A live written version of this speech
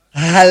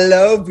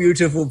Hello,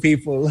 beautiful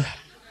people.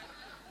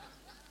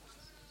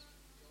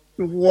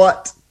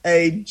 What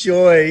a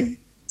joy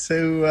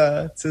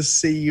to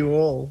see you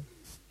all.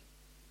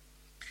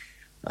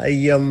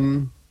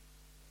 I've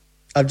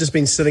just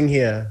been sitting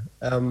here,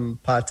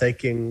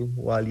 partaking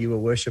while you were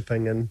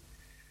worshiping, and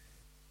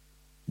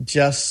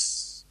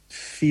just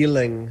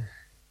feeling,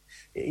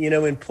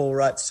 when Paul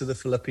writes to the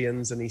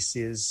Philippians and he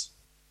says,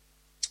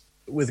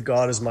 "With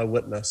God as my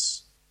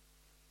witness,"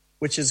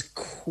 which is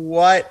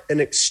quite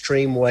an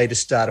extreme way to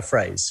start a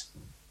phrase.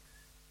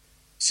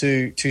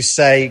 To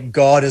say,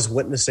 God is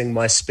witnessing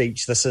my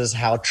speech. This is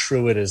how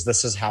true it is.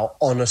 This is how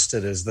honest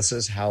it is. This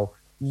is how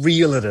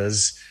real it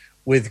is.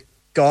 With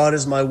God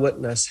as my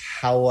witness,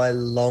 how I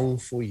long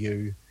for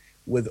you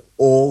with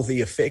all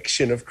the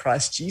affection of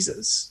Christ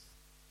Jesus.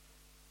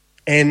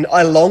 And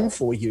I long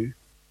for you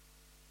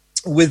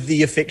with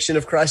the affection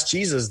of Christ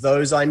Jesus,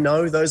 those I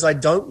know, those I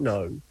don't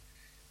know,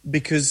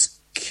 because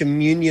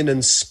communion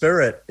in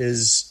spirit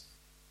is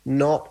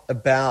not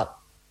about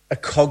a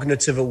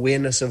cognitive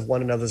awareness of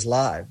one another's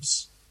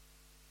lives.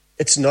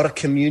 It's not a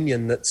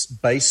communion that's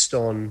based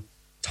on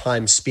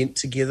time spent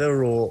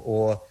together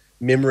or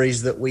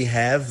memories that we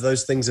have.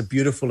 Those things are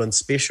beautiful and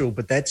special,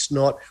 but that's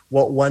not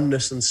what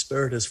oneness in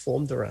spirit is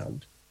formed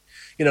around.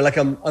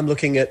 I'm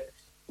looking at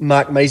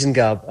Mark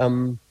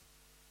Mazengab,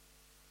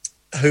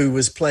 who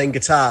was playing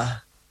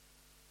guitar,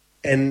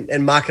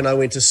 and Mark and I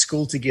went to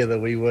school together.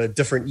 We were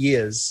different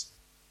years.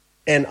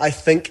 And I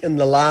think in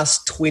the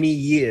last 20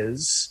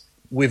 years,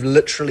 we've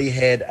literally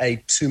had a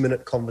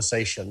 2-minute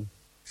conversation,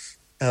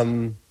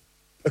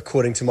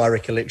 according to my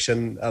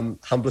recollection.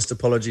 Humblest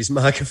apologies,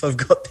 Mark, if I've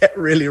got that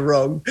really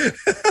wrong.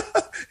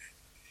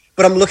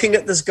 But I'm looking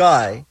at this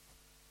guy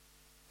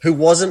who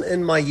wasn't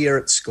in my year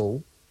at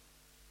school.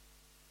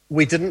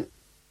 We didn't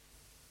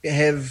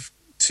have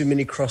too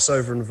many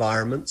crossover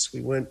environments.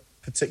 We weren't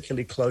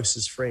particularly close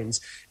as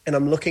friends. And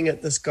I'm looking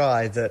at this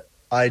guy that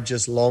I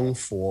just long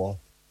for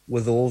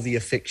with all the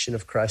affection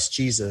of Christ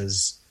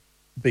Jesus,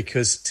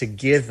 because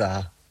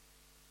together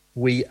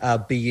we are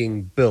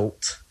being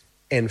built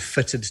and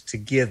fitted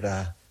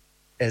together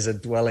as a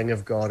dwelling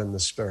of God in the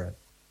Spirit.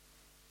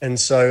 And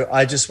so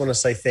I just want to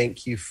say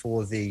thank you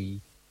for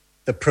the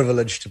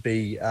privilege to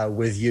be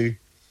with you.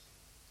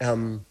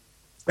 In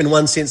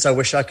one sense, I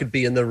wish I could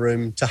be in the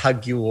room to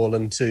hug you all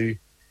and to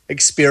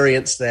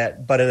experience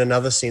that. But in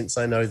another sense,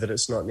 I know that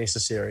it's not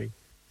necessary,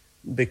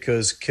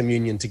 because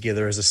communion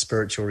together is a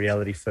spiritual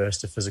reality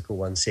first, a physical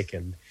one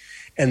second.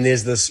 And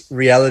there's this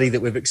reality that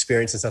we've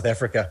experienced in South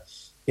Africa.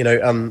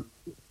 The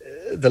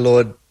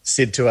Lord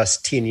said to us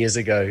 10 years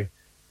ago,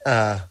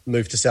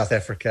 move to South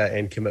Africa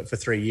and commit for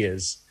 3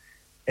 years.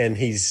 And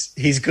he's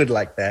good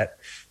like that.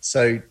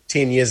 So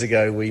 10 years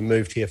ago, we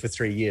moved here for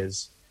 3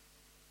 years.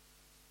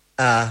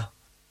 And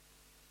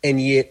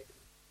yet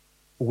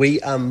we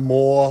are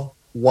more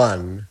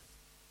one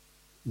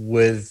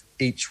with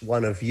each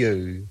one of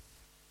you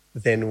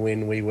than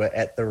when we were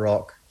at the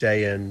Rock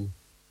day in,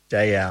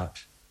 day out,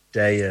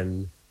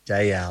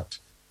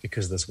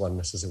 because this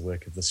oneness is a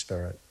work of the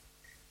Spirit.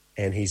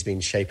 And he's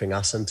been shaping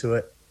us into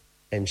it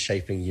and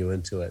shaping you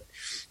into it.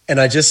 And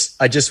I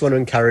just want to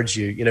encourage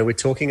you. We're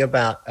talking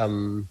about, I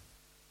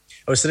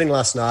was sitting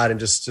last night and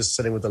just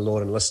sitting with the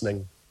Lord and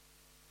listening.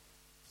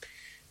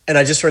 And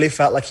I just really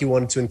felt like he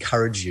wanted to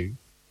encourage you,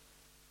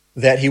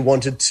 that he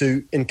wanted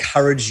to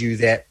encourage you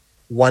that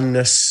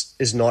oneness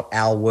is not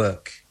our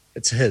work,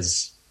 it's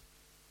his.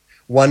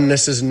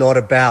 Oneness is not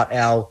about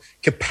our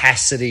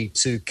capacity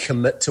to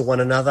commit to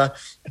one another.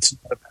 It's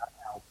not about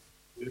our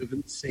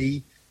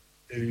fervency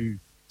to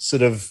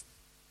sort of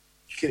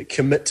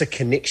commit to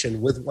connection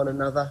with one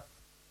another.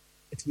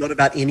 It's not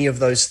about any of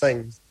those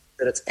things.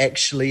 That it's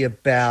actually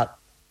about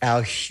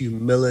our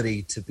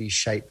humility to be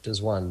shaped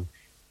as one.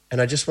 And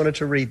I just wanted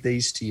to read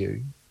these to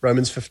you.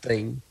 Romans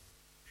 15.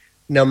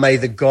 Now may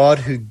the God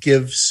who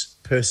gives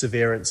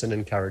perseverance and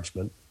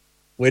encouragement.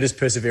 Where does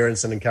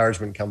perseverance and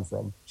encouragement come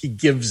from? He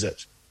gives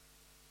it.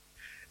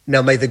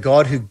 Now may the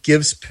God who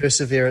gives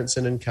perseverance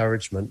and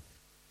encouragement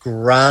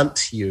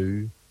grant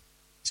you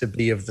to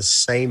be of the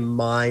same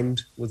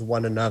mind with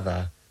one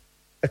another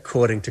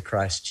according to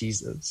Christ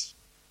Jesus.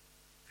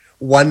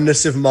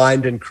 Oneness of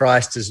mind in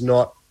Christ is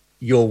not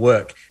your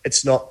work.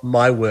 It's not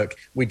my work.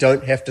 We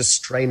don't have to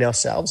strain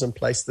ourselves and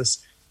place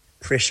this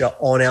pressure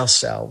on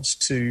ourselves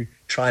to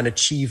try and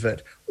achieve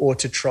it or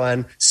to try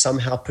and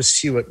somehow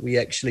pursue it. We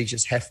actually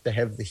just have to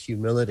have the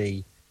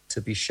humility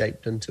to be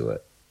shaped into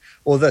it.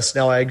 Or this,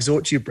 now I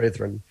exhort you,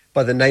 brethren,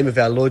 by the name of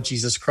our Lord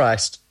Jesus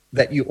Christ,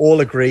 that you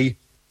all agree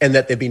and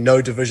that there be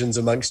no divisions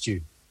amongst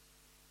you.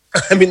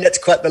 I mean, that's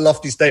quite the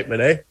lofty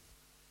statement, eh?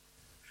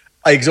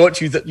 I exhort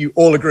you that you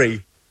all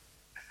agree.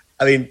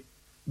 I mean,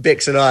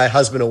 Bex and I,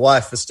 husband and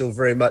wife, are still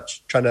very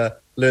much trying to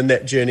learn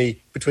that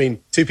journey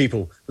between two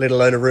people, let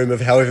alone a room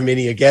of however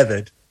many are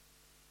gathered.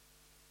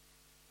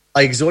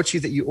 I exhort you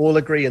that you all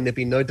agree and there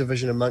be no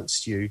division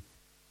amongst you,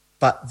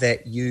 but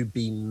that you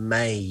be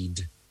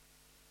made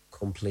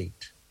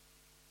complete.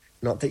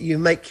 Not that you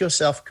make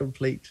yourself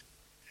complete,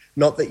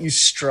 not that you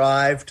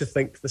strive to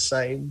think the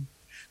same,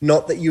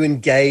 Not that you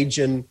engage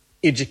in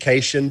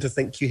education to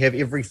think you have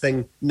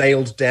everything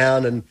nailed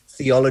down and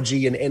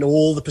theology and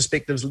all the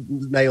perspectives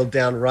nailed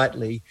down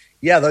rightly.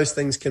 Yeah, those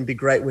things can be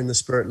great when the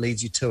Spirit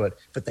leads you to it,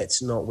 but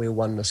that's not where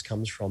oneness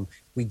comes from.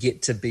 We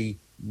get to be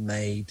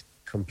made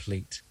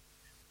complete.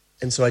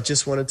 And so I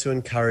just wanted to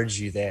encourage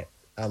you that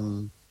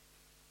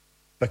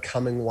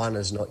becoming one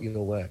is not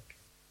your work.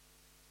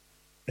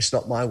 It's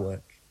not my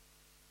work.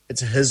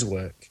 It's his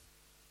work.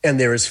 And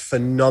there is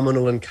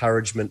phenomenal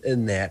encouragement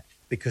in that,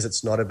 because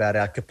it's not about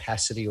our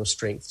capacity or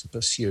strength to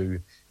pursue.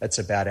 It's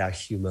about our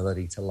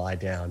humility to lie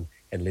down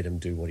and let him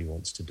do what he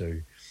wants to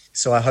do.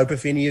 So I hope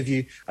if any of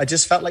you, I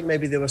just felt like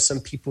maybe there were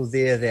some people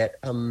there that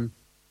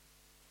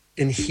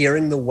in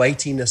hearing the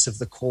weightiness of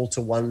the call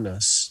to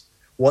oneness,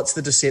 what's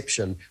the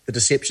deception? The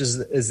deception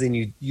is then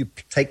you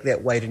take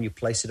that weight and you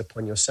place it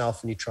upon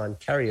yourself and you try and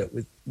carry it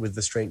with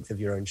the strength of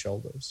your own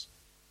shoulders.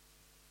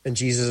 And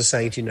Jesus is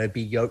saying to you,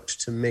 be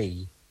yoked to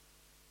me.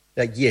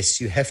 That yes,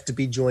 you have to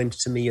be joined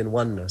to me in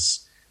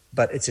oneness,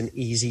 but it's an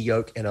easy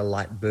yoke and a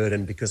light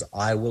burden, because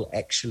I will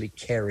actually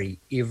carry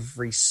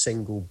every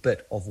single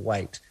bit of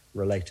weight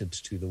related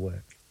to the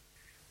work.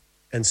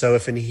 And so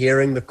if in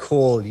hearing the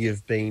call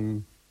you've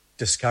been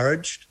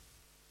discouraged,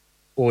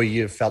 or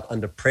you've felt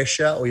under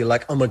pressure, or you're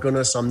like, oh my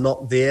goodness, I'm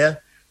not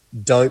there,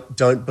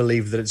 don't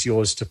believe that it's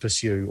yours to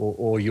pursue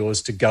or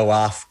yours to go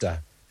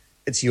after.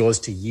 It's yours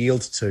to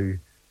yield to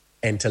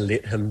and to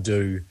let him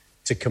do,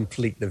 to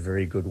complete the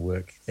very good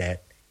work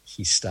that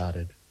he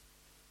started.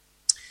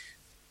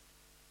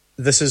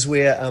 This is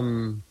where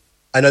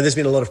I know there's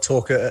been a lot of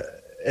talk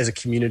as a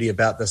community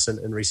about this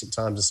in recent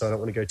times, and so I don't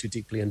want to go too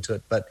deeply into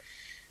it, but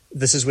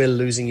this is where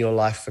losing your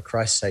life for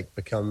Christ's sake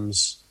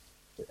becomes,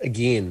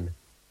 again,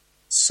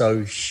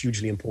 so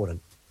hugely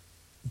important.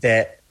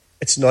 That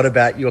it's not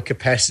about your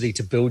capacity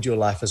to build your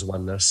life as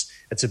oneness.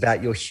 It's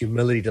about your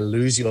humility to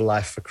lose your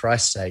life for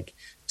Christ's sake,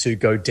 to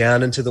go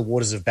down into the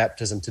waters of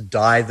baptism, to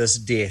die this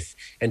death,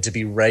 and to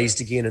be raised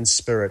again in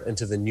spirit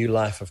into the new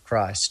life of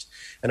Christ.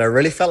 And I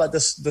really felt like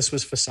this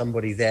was for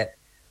somebody, that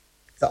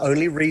the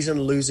only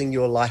reason losing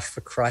your life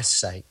for Christ's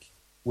sake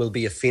will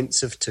be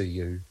offensive to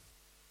you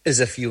is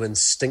if you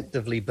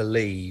instinctively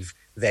believe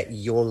that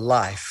your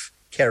life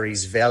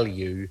carries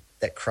value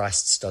that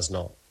Christ's does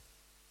not.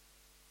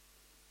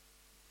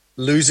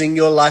 Losing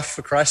your life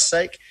for Christ's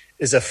sake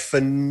is a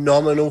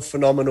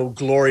phenomenal,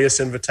 glorious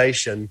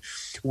invitation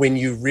when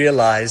you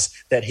realize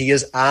that he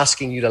is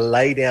asking you to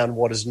lay down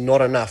what is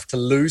not enough, to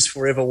lose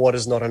forever what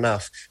is not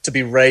enough, to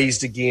be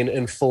raised again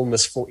in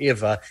fullness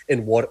forever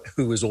in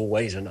who is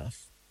always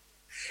enough.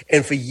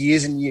 And for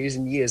years and years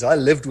and years, I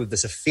lived with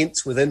this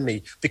offense within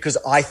me, because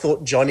I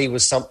thought Jonny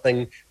was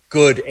something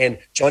good, and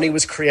Jonny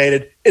was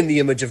created in the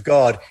image of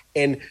God,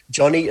 and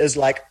Jonny is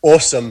like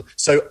awesome,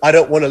 so I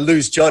don't want to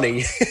lose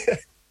Jonny.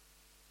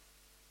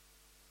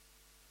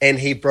 And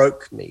he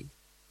broke me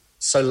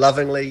so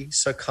lovingly,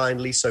 so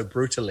kindly, so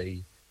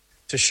brutally,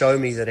 to show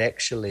me that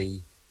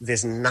actually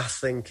there's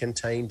nothing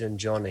contained in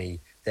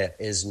Jonny that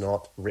is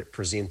not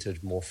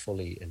represented more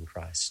fully in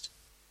Christ.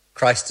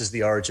 Christ is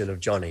the origin of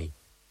Jonny,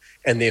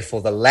 and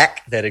therefore the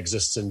lack that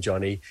exists in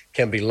Jonny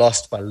can be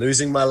lost by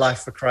losing my life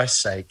for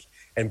Christ's sake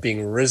and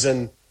being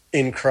risen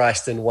in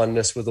Christ in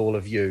oneness with all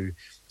of you.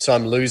 So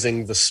I'm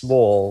losing the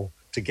small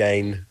to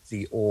gain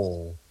the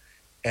all.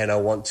 And I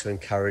want to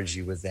encourage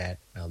you with that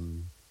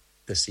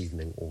this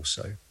evening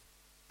also.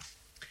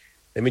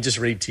 Let me just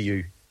read to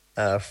you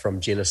from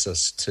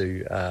Genesis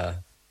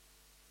to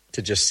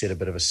just set a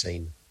bit of a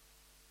scene.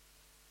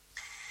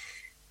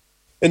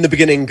 In the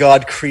beginning,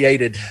 God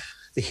created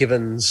the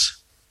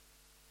heavens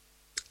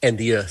and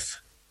the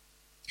earth.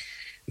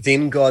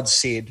 Then God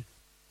said,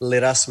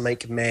 let us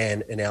make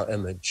man in our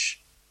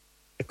image,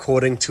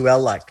 according to our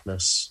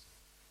likeness,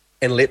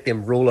 and let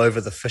them rule over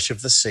the fish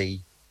of the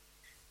sea,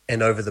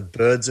 and over the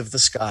birds of the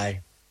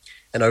sky,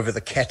 and over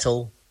the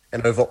cattle,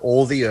 and over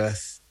all the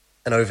earth,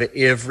 and over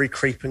every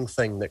creeping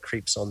thing that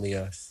creeps on the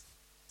earth.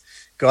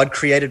 God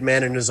created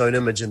man in his own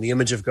image. In the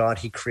image of God,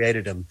 he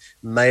created him.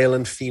 Male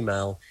and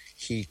female,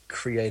 he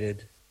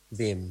created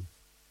them.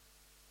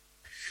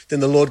 Then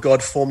the Lord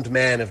God formed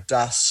man of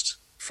dust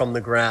from the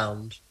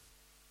ground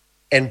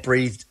and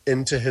breathed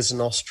into his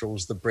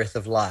nostrils the breath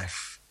of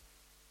life,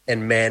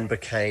 and man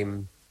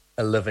became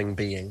a living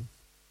being.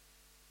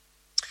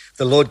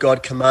 The Lord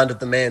God commanded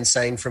the man,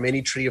 saying, from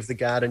any tree of the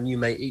garden you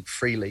may eat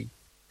freely,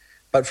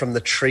 but from the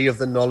tree of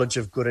the knowledge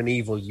of good and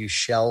evil you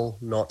shall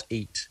not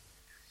eat.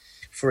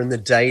 For in the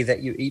day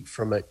that you eat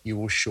from it, you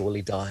will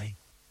surely die.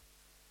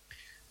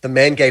 The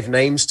man gave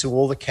names to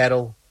all the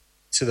cattle,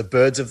 to the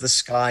birds of the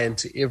sky, and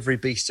to every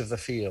beast of the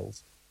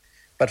field.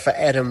 But for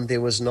Adam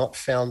there was not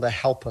found a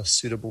helper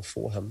suitable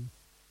for him.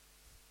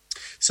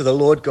 So the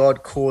Lord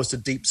God caused a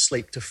deep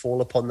sleep to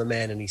fall upon the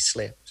man, and he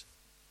slept.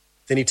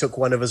 Then he took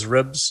one of his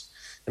ribs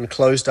and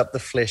closed up the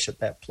flesh at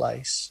that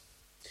place.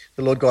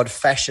 The Lord God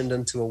fashioned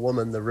into a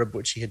woman the rib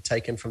which he had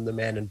taken from the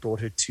man and brought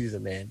her to the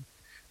man.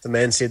 The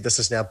man said, this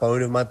is now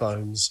bone of my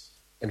bones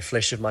and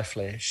flesh of my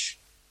flesh.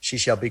 She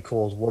shall be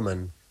called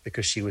woman,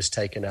 because she was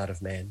taken out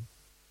of man.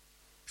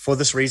 For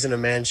this reason, a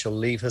man shall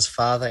leave his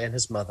father and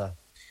his mother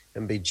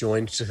and be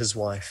joined to his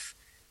wife,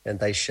 and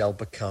they shall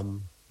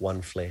become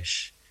one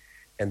flesh.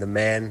 And the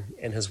man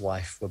and his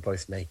wife were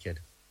both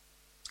naked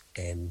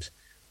and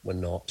were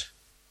not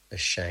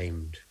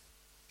ashamed.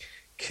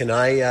 Can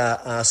I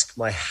ask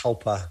my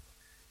helper,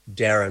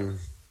 Darren?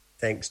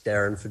 Thanks,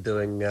 Darren, for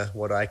doing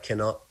what I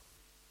cannot.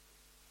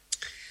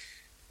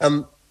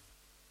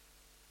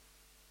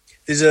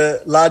 There's a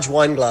large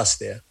wine glass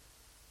there,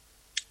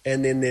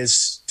 and then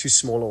there's two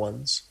smaller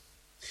ones.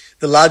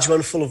 The large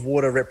one full of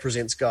water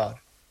represents God.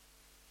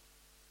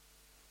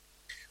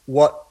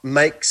 One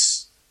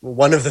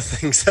of the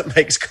things that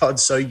makes God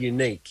so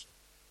unique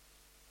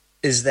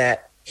is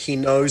that he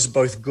knows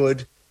both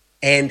good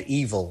and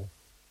evil,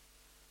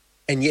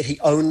 and yet he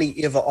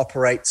only ever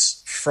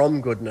operates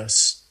from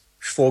goodness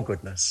for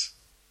goodness.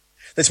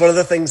 That's one of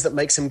the things that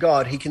makes him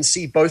God. He can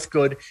see both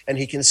good and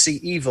he can see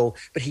evil,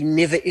 but he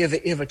never, ever,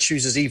 ever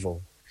chooses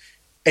evil.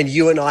 And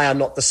you and I are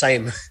not the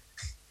same.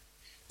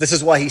 This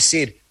is why he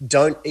said,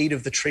 don't eat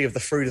of the tree of the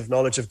fruit of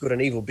knowledge of good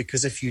and evil,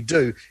 because if you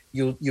do,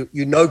 you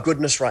know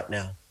goodness right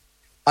now.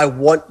 I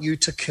want you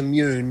to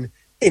commune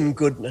in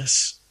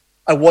goodness.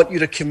 I want you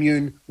to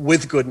commune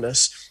with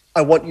goodness.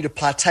 I want you to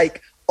partake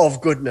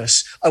of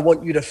goodness. I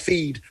want you to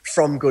feed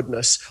from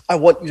goodness. I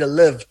want you to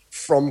live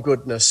from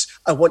goodness.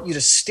 I want you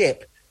to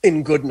step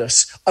in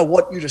goodness. I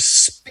want you to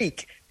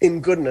speak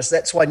in goodness.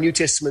 That's why New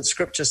Testament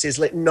scripture says,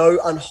 let no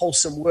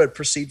unwholesome word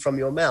proceed from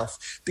your mouth,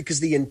 because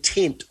the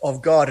intent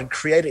of God in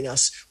creating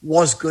us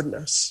was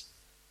goodness.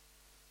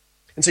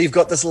 And so you've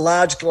got this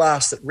large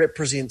glass that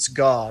represents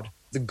God,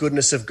 the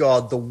goodness of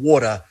God, the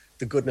water,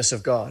 the goodness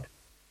of God.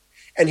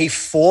 And he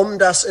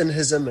formed us in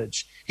his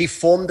image. He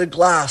formed a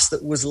glass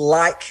that was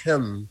like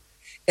him,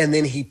 and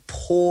then he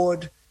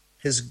poured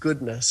his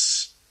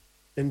goodness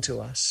into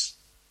us.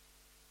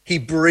 He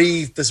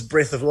breathed this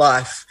breath of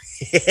life.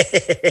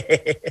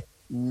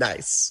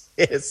 Nice.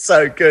 It's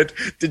so good.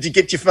 Did you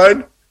get your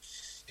phone?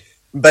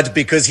 But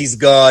because he's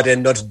God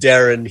and not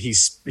Darren,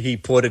 he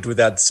poured it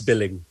without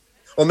spilling.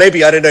 Or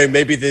maybe, I don't know,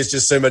 maybe there's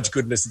just so much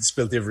goodness it's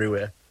spilled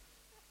everywhere.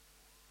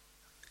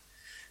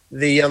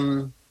 The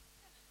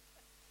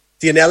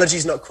analogy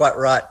is not quite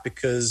right,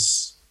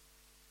 because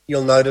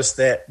you'll notice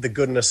that the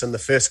goodness in the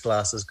first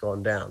glass has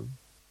gone down.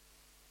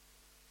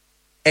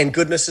 And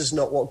goodness is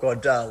not what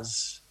God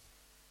does.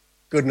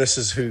 Goodness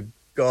is who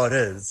God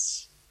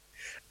is.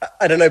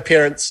 I don't know,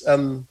 parents.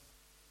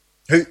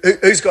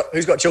 Who's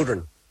got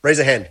children? Raise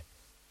a hand.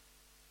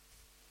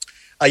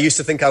 I used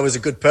to think I was a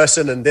good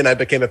person, and then I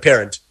became a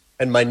parent,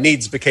 and my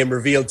needs became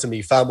revealed to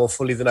me far more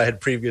fully than I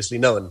had previously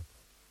known.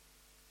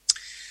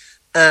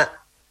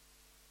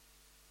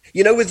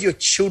 With your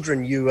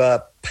children, you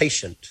are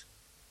patient,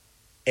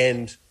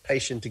 and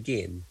patient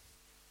again,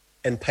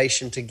 and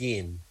patient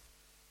again,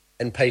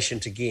 and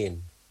patient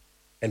again,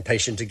 and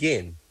patient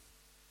again,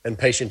 and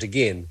patient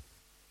again.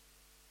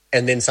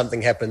 And then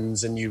something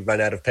happens and you run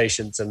out of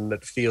patience, and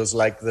it feels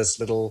like this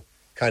little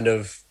kind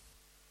of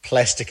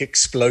plastic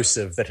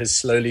explosive that has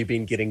slowly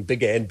been getting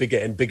bigger and bigger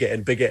and bigger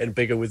and bigger and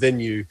bigger within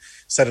you.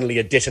 Suddenly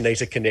a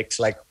detonator connects,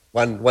 like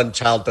one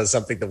child does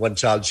something that one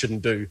child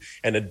shouldn't do,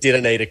 and a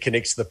detonator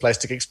connects to the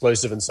plastic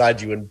explosive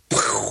inside you, and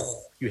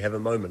you have a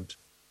moment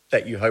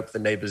that you hope the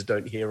neighbors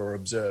don't hear or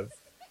observe.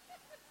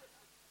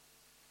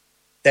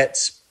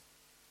 That's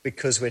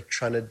because we're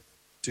trying to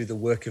do the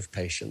work of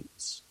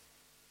patience.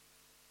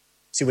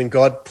 See, when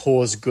God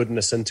pours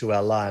goodness into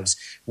our lives,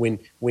 when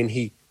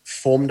he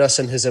formed us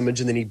in his image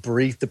and then he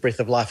breathed the breath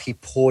of life, he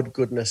poured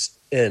goodness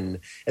in.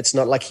 It's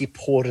not like he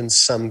poured in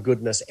some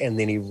goodness and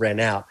then he ran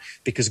out,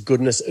 because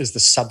goodness is the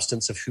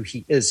substance of who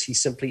he is. He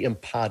simply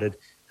imparted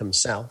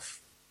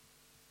himself.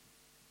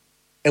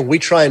 And we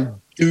try and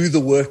do the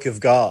work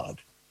of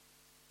God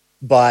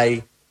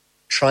by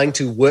trying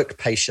to work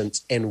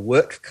patience and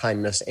work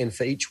kindness. And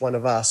for each one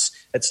of us,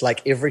 it's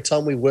like every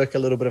time we work a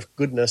little bit of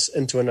goodness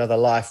into another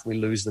life, we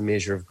lose the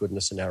measure of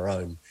goodness in our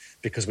own,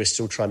 because we're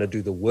still trying to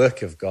do the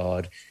work of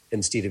God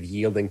instead of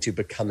yielding to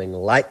becoming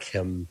like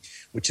him,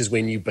 which is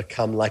when you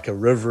become like a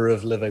river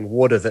of living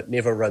water that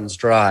never runs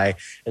dry.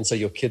 And so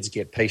your kids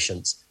get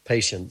patience,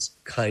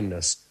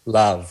 kindness,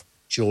 love,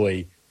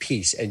 joy,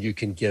 peace, and you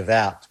can give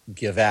out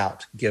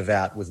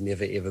with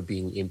never ever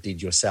being emptied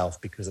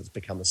yourself, because it's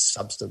become a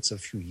substance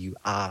of who you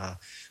are,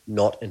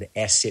 not an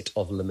asset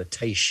of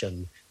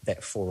limitation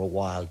that for a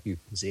while you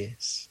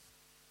possess.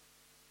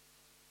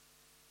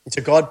 And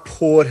so God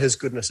poured his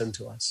goodness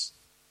into us.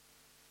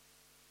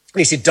 And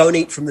he said, don't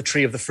eat from the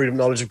tree of the fruit of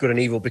knowledge of good and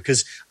evil,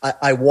 because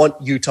I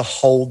want you to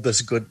hold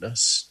this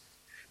goodness.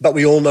 But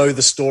we all know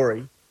the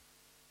story.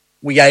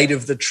 We ate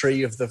of the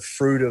tree of the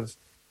fruit of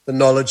the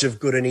knowledge of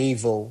good and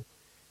evil,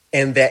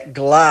 and that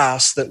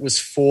glass that was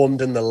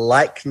formed in the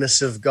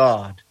likeness of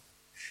God,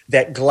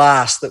 that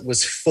glass that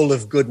was full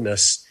of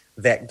goodness,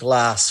 that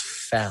glass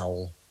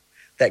fell.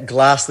 That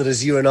glass that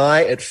is you and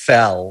I, it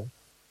fell.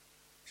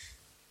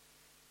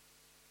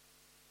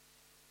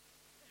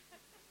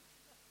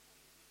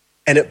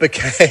 And it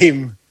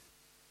became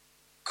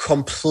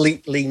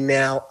completely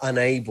now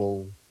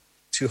unable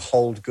to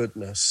hold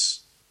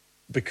goodness,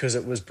 because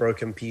it was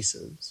broken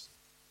pieces.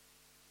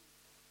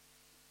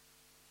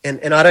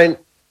 And I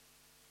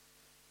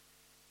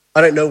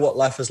don't know what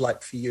life is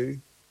like for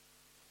you.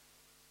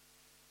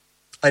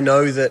 I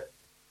know that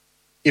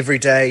every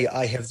day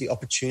I have the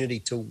opportunity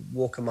to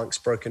walk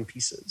amongst broken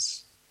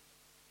pieces.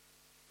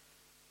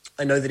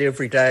 I know that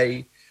every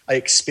day I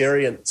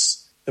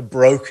experience the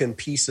broken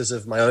pieces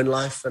of my own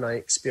life, and I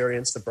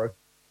experience the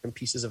broken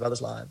pieces of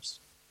others' lives.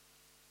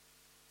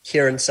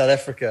 Here in South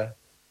Africa,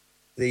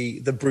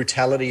 the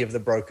brutality of the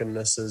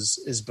brokenness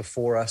is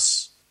before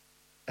us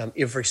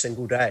every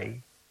single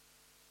day.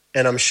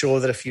 And I'm sure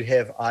that if you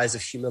have eyes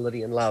of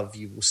humility and love,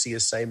 you will see the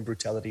same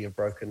brutality of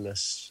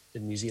brokenness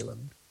in New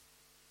Zealand.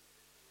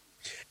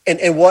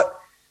 And what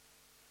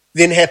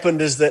then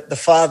happened is that the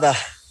Father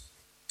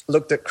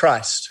looked at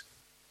Christ,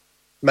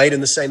 made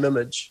in the same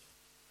image,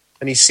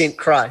 and he sent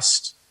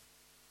Christ,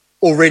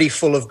 already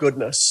full of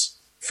goodness,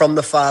 from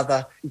the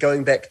Father,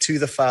 going back to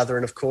the Father.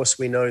 And of course,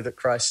 we know that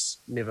Christ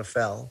never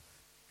fell.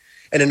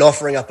 And in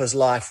offering up his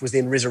life, was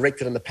then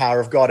resurrected in the power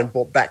of God and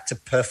brought back to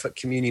perfect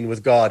communion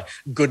with God,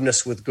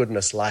 goodness with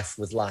goodness, life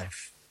with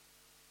life.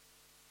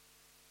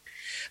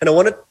 And I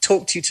want to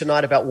talk to you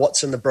tonight about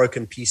what's in the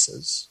broken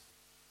pieces.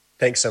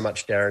 Thanks so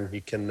much, Darren.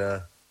 You can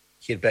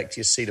head back to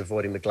your seat,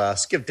 avoiding the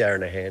glass. Give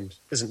Darren a hand.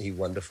 Isn't he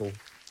wonderful?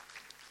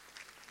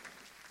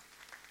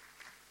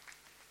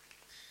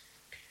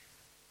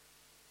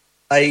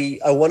 I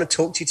want to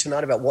talk to you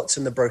tonight about what's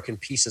in the broken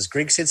pieces.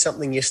 Greg said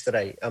something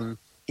yesterday.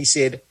 He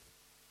said,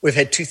 we've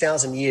had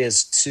 2,000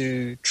 years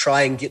to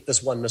try and get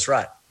this oneness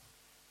right.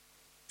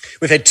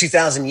 We've had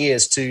 2,000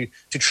 years to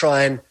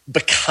try and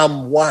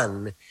become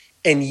one.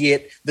 And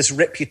yet this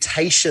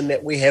reputation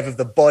that we have of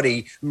the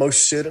body,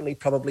 most certainly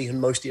probably in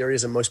most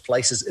areas and most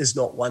places, is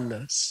not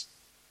oneness.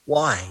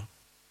 Why?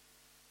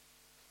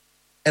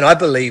 And I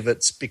believe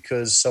it's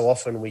because so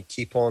often we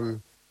keep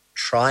on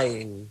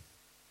trying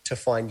to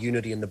find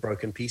unity in the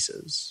broken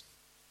pieces.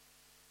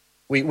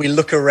 We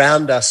look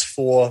around us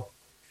for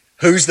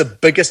who's the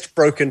biggest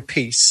broken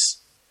piece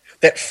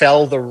that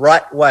fell the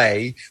right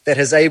way, that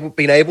has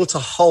been able to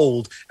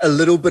hold a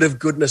little bit of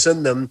goodness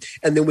in them,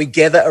 and then we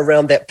gather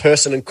around that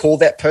person and call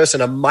that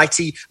person a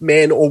mighty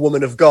man or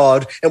woman of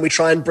God, and we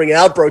try and bring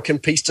our broken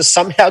piece to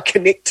somehow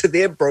connect to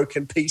their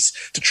broken piece,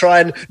 to try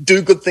and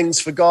do good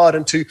things for God,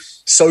 and to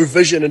sow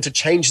vision, and to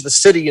change the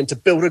city, and to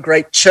build a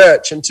great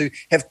church, and to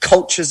have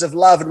cultures of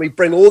love. And we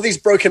bring all these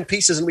broken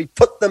pieces and we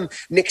put them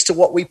next to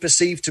what we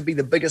perceive to be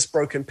the biggest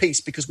broken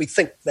piece, because we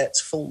think that's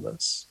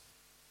fullness.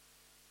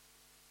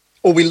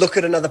 Or we look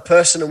at another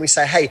person and we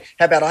say, hey,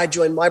 how about I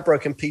join my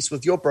broken piece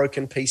with your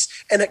broken piece?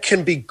 And it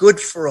can be good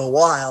for a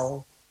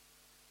while,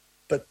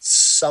 but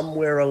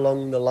somewhere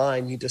along the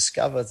line you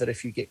discover that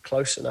if you get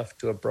close enough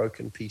to a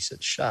broken piece,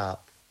 it's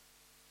sharp.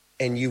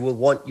 And you will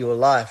want your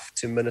life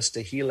to minister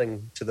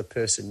healing to the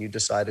person you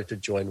decided to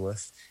join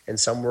with. And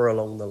somewhere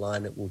along the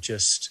line it will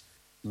just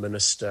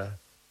minister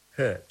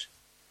hurt.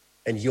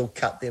 And you'll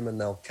cut them and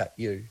they'll cut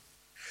you.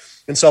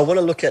 And so I want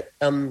to look at...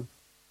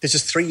 there's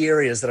just three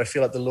areas that I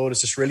feel like the Lord has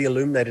just really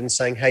illuminated in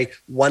saying, hey,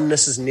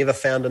 oneness is never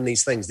found in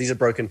these things. These are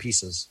broken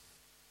pieces.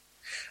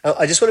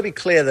 I just want to be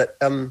clear that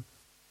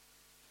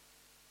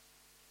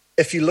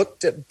if you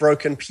looked at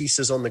broken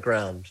pieces on the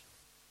ground,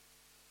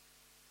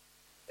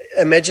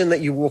 imagine that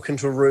you walk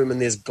into a room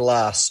and there's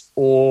glass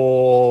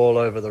all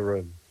over the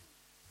room.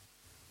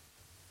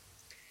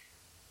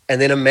 And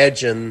then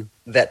imagine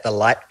that the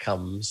light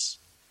comes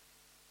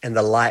and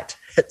the light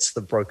hits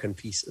the broken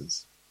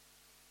pieces.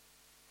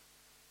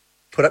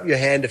 Put up your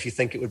hand if you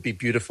think it would be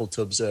beautiful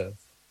to observe.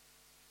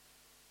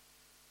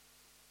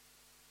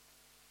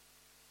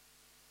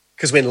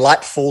 Because when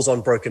light falls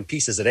on broken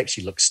pieces, it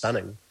actually looks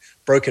stunning.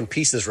 Broken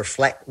pieces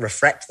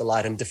refract the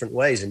light in different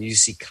ways, and you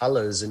see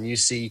colors and you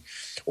see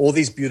all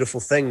these beautiful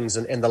things,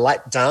 and the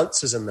light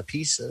dances in the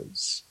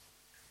pieces.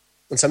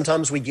 And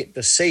sometimes we get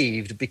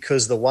deceived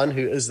because the one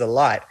who is the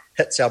light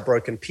hits our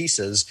broken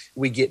pieces.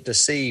 We get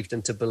deceived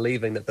into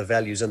believing that the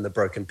value's in the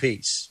broken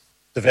piece.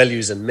 The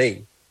value's in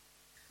me.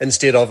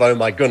 Instead of, oh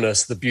my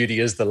goodness, the beauty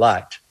is the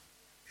light.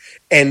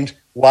 And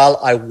while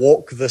I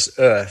walk this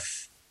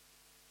earth,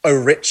 O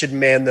wretched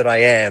man that I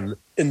am,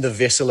 in the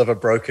vessel of a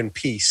broken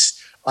piece,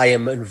 I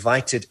am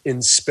invited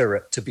in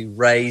spirit to be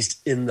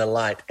raised in the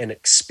light and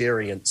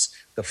experience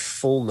the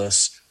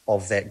fullness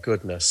of that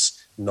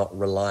goodness, not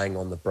relying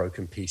on the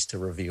broken piece to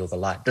reveal the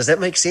light. Does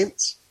that make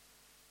sense?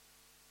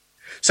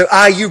 So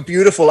are you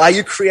beautiful? Are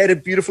you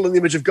created beautiful in the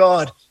image of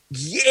God?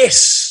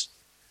 Yes.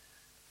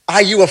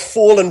 Are you a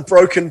fallen,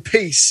 broken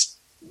piece?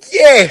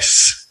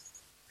 Yes.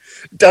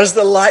 Does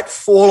the light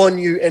fall on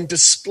you and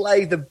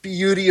display the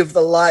beauty of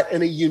the light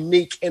in a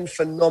unique and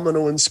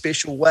phenomenal and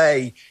special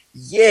way?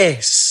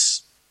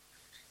 Yes.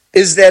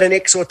 Is that an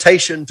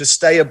exhortation to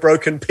stay a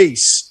broken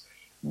piece?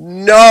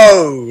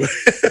 No.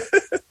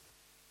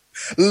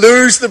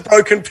 Lose the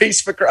broken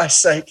piece for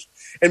Christ's sake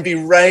and be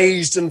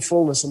raised in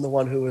fullness in the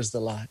one who is the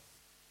light.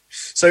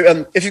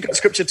 So if you've got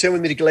scripture, turn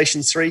with me to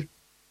Galatians 3.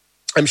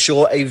 I'm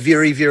sure a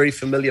very, very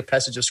familiar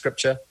passage of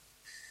scripture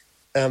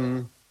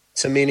to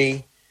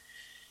many.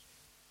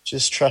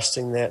 Just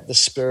trusting that the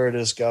Spirit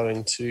is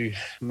going to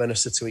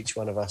minister to each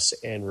one of us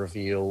and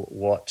reveal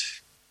what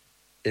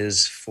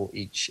is for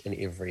each and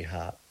every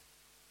heart.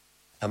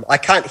 I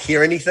can't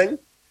hear anything.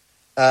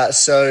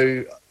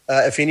 So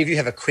if any of you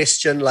have a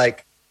question,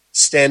 like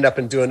stand up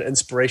and do an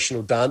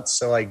inspirational dance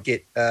so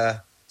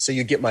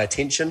you get my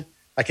attention.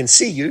 I can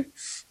see you.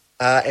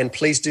 And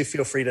please do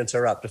feel free to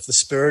interrupt. If the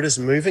Spirit is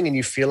moving and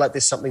you feel like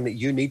there's something that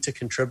you need to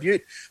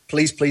contribute,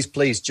 please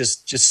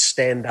just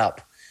stand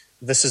up.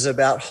 This is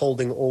about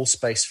holding all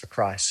space for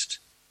Christ.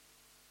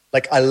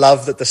 Like, I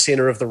love that the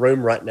center of the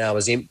room right now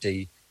is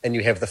empty and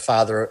you have the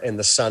Father and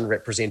the Son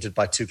represented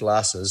by two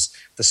glasses,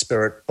 the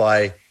Spirit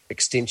by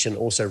extension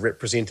also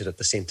represented at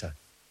the center.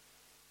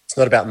 It's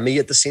not about me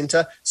at the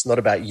center. It's not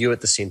about you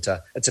at the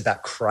center. It's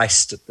about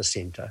Christ at the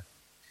center.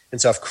 And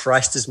so if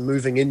Christ is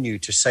moving in you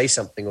to say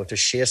something or to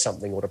share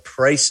something or to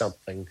pray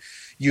something,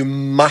 you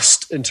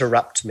must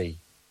interrupt me.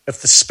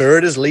 If the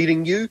Spirit is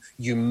leading you,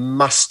 you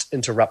must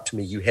interrupt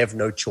me. You have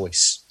no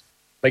choice.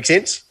 Make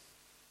sense?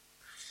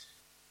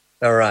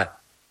 All right.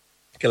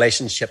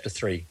 Galatians chapter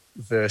 3,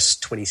 verse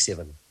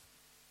 27.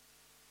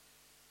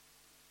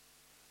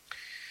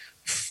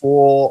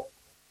 For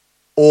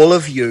all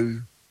of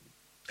you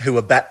who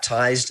were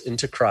baptized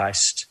into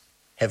Christ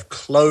have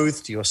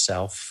clothed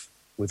yourself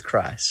with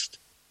Christ.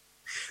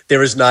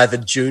 There is neither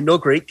Jew nor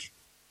Greek.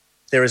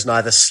 There is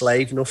neither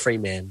slave nor free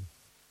man.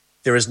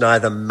 There is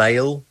neither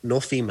male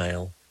nor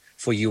female,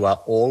 for you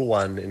are all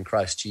one in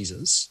Christ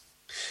Jesus.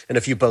 And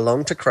if you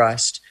belong to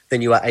Christ,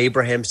 then you are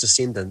Abraham's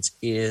descendants,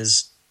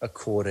 heirs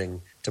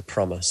according to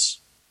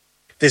promise.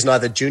 There's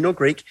neither Jew nor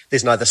Greek.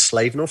 There's neither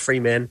slave nor free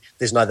man.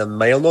 There's neither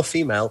male nor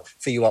female,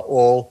 for you are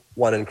all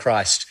one in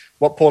Christ.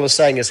 What Paul is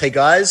saying is, hey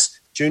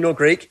guys, Jew nor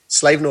Greek,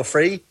 slave nor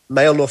free,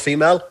 male nor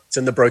female, it's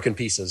in the broken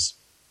pieces.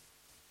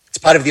 It's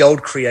part of the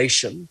old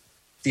creation.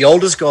 The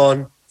old is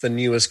gone, the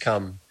new has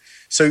come.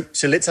 So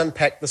let's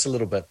unpack this a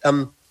little bit.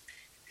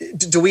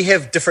 Do we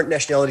have different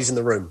nationalities in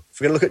the room? If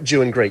we're going to look at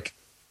Jew and Greek,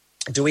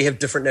 do we have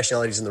different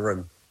nationalities in the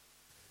room?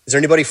 Is there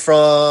anybody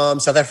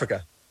from South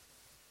Africa?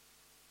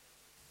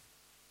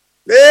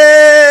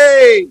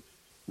 Hey!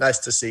 Nice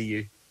to see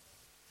you.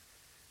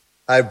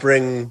 I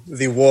bring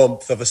the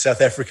warmth of a South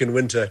African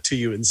winter to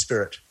you in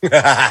spirit.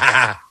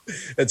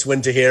 It's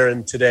winter here,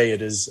 and today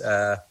it is,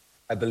 I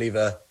believe,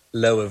 a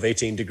low of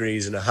 18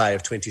 degrees and a high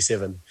of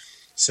 27.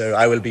 So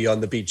I will be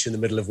on the beach in the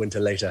middle of winter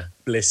later.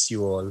 Bless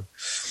you all.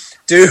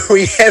 Do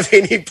we have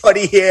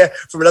anybody here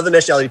from another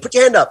nationality? Put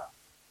your hand up.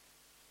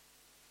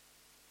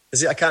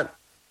 I can't.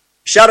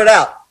 Shout it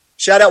out.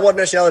 Shout out what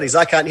nationalities.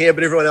 I can't hear,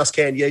 but everyone else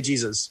can. Yay,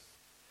 Jesus.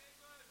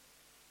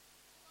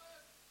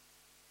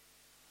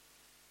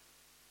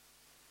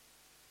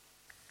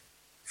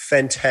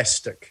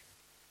 Fantastic.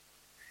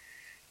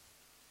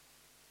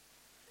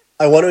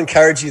 I want to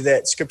encourage you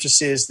that Scripture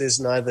says there's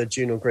neither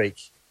Jew nor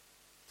Greek.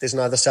 There's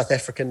neither South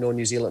African nor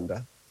New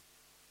Zealander.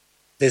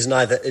 There's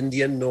neither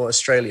Indian nor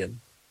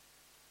Australian.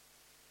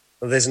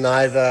 There's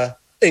neither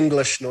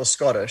English nor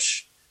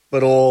Scottish,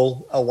 but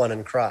all are one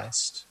in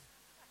Christ.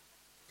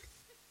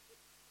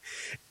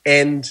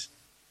 And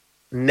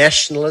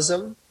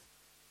nationalism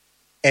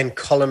and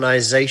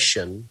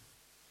colonization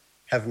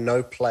have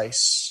no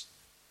place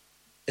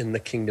in the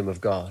kingdom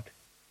of God.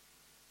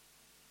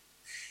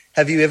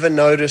 Have you ever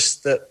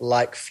noticed that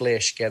like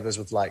flesh gathers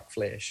with like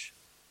flesh?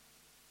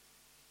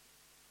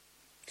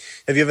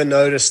 Have you ever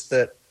noticed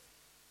that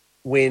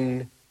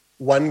when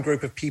one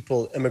group of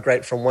people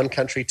immigrate from one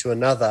country to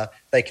another,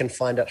 they can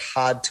find it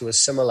hard to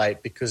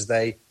assimilate because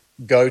they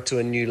go to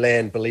a new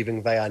land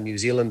believing they are New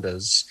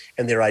Zealanders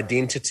and their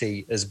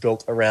identity is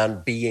built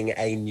around being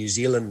a New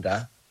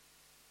Zealander.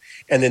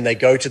 And then they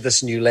go to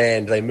this new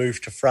land, they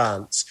move to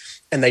France,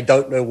 and they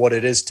don't know what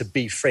it is to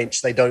be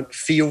French. They don't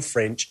feel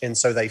French, and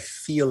so they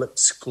feel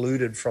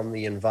excluded from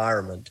the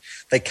environment.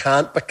 They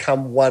can't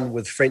become one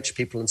with French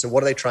people, and so what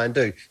do they try and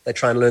do? They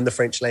try and learn the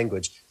French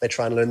language. They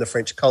try and learn the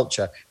French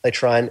culture. They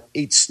try and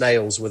eat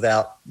snails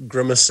without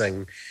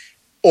grimacing,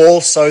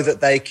 all so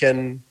that they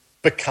can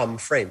become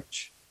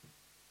French.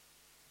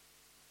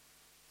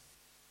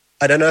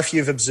 I don't know if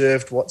you've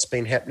observed what's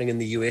been happening in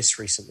the US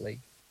recently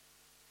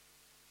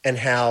and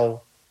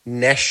how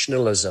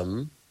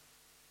nationalism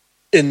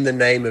in the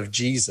name of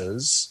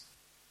Jesus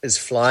is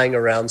flying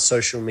around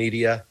social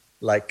media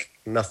like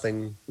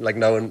nothing, like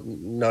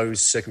no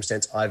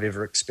circumstance I've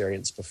ever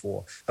experienced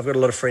before. I've got a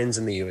lot of friends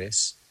in the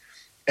US,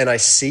 and I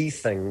see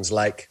things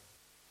like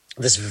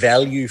this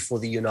value for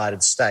the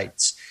United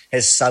States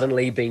has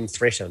suddenly been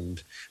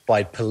threatened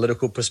by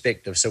political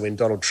perspective. So when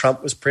Donald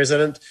Trump was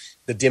president,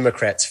 the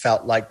Democrats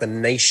felt like the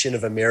nation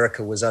of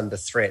America was under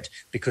threat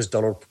because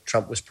Donald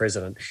Trump was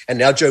president. And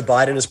now Joe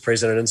Biden is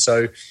president. And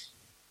so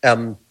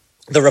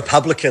the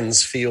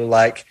Republicans feel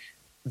like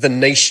the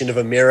nation of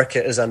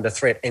America is under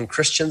threat. And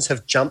Christians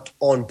have jumped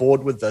on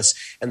board with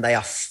this, and they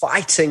are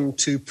fighting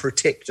to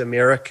protect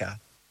America.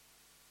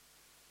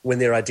 When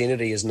their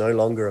identity is no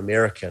longer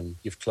American,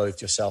 you've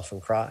clothed yourself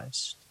in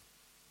Christ.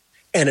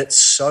 And it's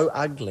so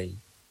ugly.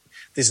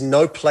 There's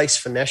no place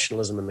for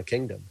nationalism in the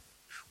kingdom.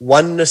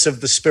 Oneness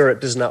of the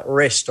Spirit does not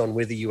rest on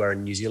whether you are a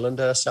New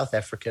Zealander, South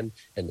African,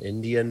 an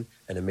Indian,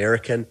 an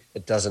American.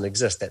 It doesn't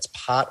exist. That's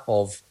part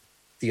of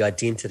the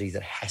identity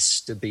that has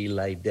to be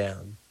laid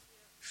down.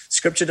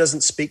 Scripture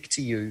doesn't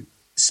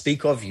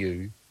speak of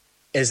you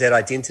as that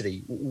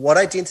identity. What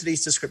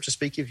identities does Scripture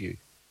speak of you?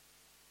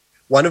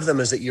 One of them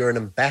is that you're an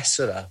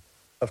ambassador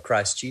of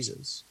Christ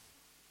Jesus.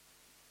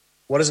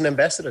 What does an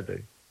ambassador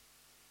do?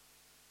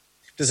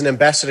 Does an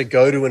ambassador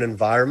go to an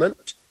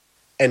environment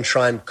and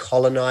try and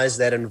colonize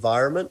that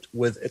environment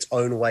with its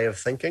own way of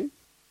thinking?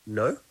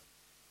 No,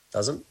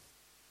 doesn't.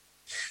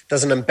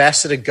 Does an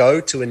ambassador go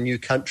to a new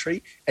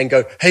country and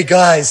go, hey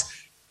guys,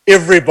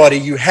 everybody,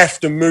 you have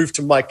to move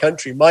to my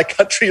country. My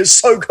country is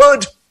so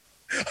good.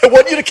 I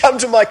want you to come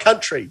to my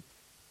country.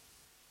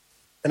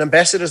 An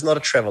ambassador is not a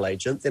travel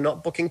agent. They're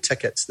not booking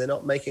tickets. They're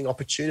not making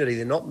opportunity.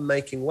 They're not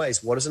making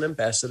ways. What does an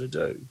ambassador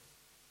do?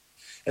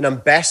 An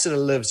ambassador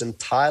lives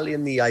entirely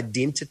in the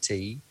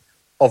identity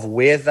of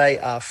where they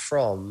are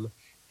from,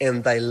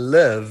 and they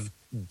live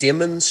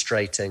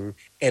demonstrating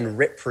and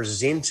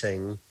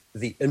representing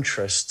the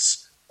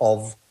interests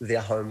of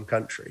their home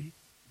country.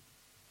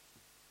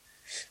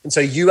 And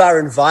so you are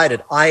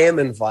invited. I am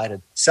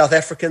invited. South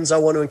Africans, I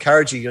want to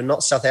encourage you. You're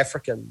not South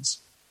Africans.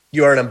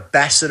 You are an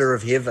ambassador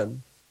of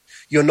heaven.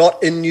 You're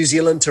not in New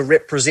Zealand to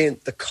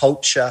represent the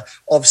culture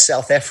of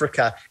South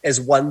Africa, as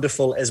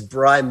wonderful as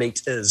braai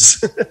meat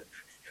is.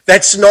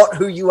 That's not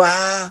who you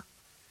are.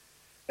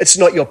 It's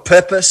not your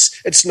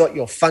purpose. It's not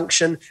your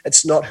function.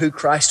 It's not who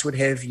Christ would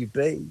have you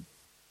be.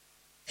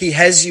 He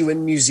has you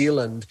in New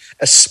Zealand,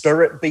 a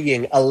spirit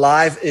being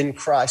alive in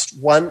Christ,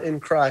 one in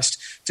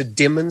Christ, to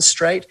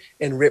demonstrate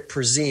and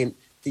represent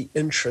the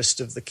interest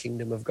of the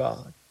kingdom of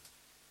God.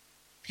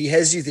 He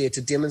has you there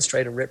to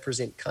demonstrate and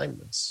represent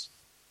kindness.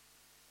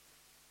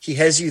 He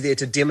has you there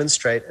to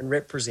demonstrate and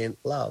represent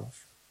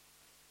love.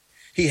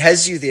 He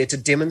has you there to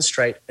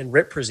demonstrate and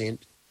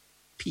represent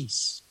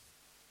peace.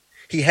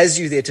 He has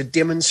you there to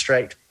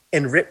demonstrate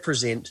and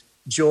represent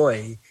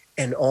joy,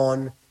 and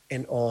on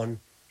and on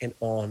and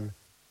on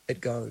it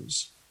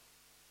goes.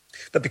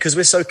 But because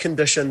we're so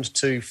conditioned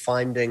to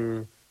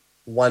finding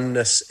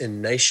oneness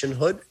in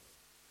nationhood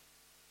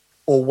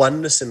or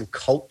oneness in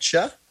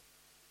culture,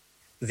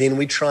 then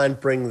we try and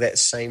bring that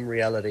same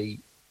reality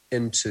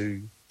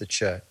into the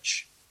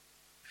church.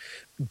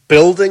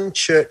 Building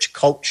church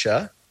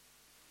culture,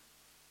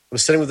 I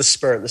was sitting with the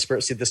Spirit, and the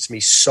Spirit said this to me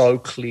so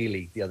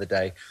clearly the other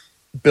day.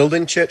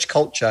 Building church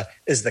culture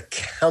is the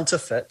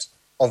counterfeit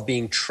of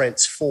being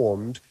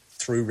transformed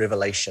through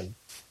revelation.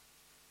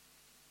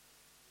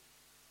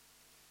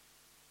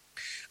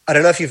 I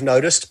don't know if you've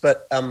noticed,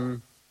 but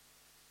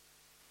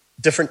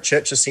different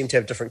churches seem to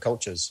have different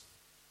cultures.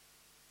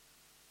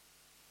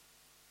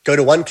 Go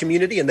to one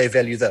community and they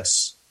value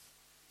this,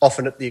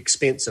 often at the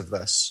expense of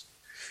this.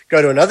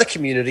 Go to another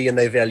community and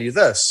they value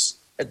this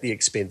at the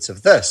expense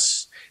of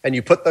this. And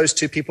you put those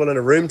two people in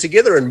a room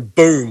together and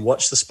boom,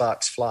 watch the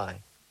sparks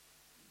fly.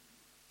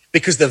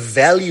 Because the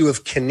value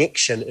of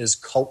connection is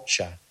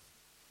culture.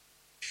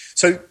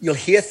 So you'll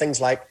hear things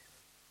like,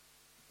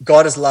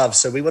 God is love,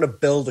 so we want to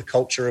build a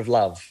culture of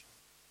love.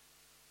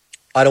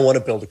 I don't want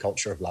to build a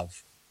culture of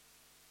love.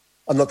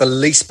 I'm not the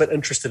least bit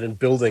interested in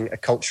building a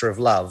culture of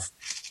love,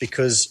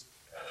 because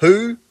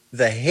who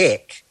the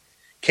heck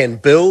can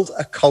build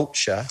a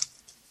culture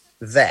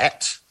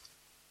that,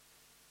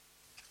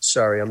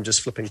 sorry, I'm just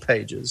flipping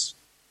pages.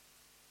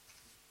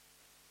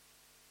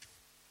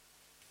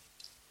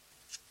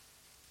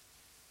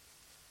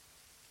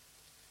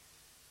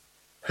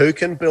 Who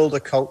can build a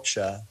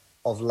culture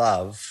of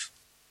love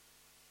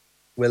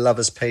where love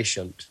is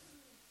patient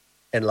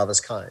and love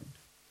is kind?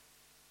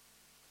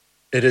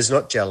 It is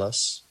not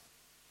jealous,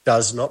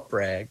 does not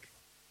brag,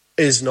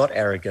 is not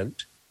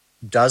arrogant,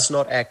 does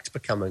not act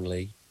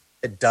becomingly,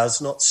 it does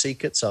not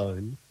seek its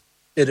own,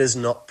 it is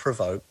not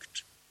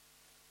provoked.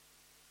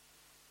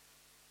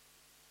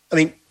 I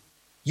mean,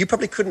 you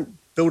probably couldn't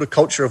build a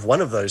culture of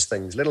one of those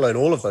things, let alone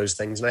all of those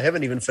things, and I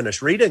haven't even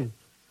finished reading.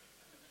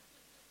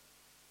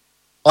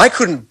 I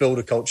couldn't build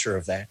a culture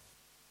of that.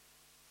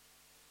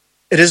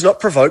 It is not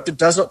provoked. It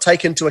does not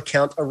take into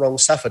account a wrong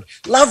suffered.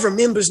 Love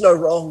remembers no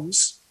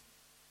wrongs.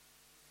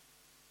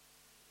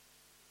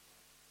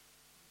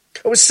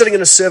 I was sitting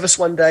in a service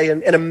one day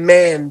and a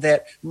man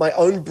that my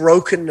own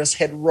brokenness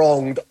had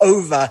wronged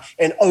over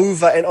and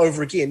over and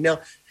over again. Now,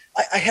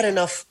 I had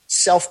enough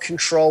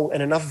self-control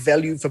and enough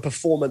value for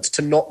performance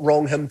to not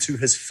wrong him to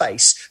his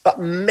face. But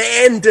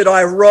man, did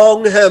I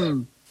wrong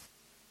him.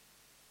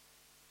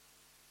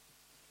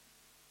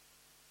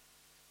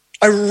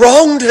 I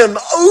wronged him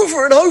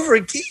over and over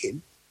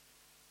again.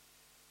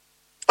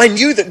 I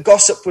knew that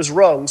gossip was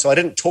wrong, so I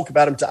didn't talk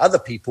about him to other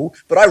people,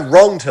 but I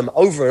wronged him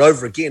over and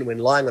over again when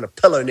lying on a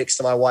pillow next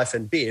to my wife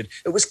in bed.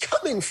 It was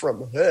coming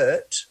from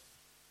hurt.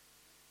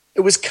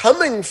 It was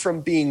coming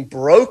from being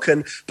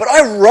broken, but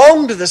I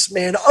wronged this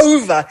man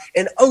over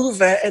and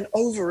over and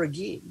over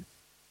again.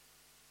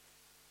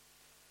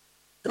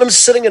 And I'm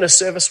sitting in a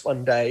service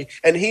one day,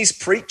 and he's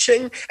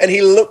preaching, and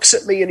he looks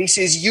at me and he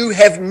says, "You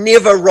have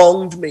never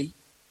wronged me."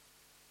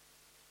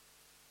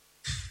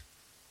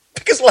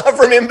 Because love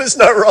remembers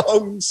no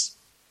wrongs.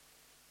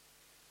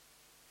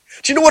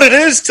 Do you know what it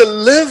is to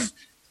live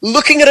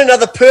looking at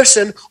another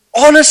person,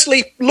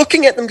 honestly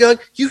looking at them going,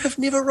 you have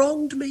never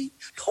wronged me,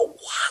 not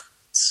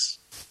once.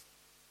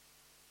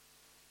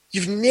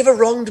 You've never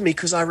wronged me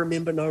because I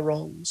remember no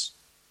wrongs.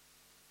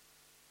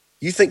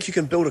 You think you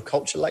can build a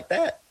culture like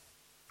that?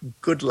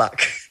 Good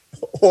luck.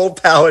 All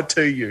power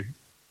to you.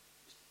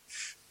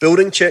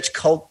 Building church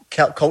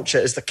culture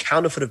is the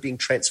counterfeit of being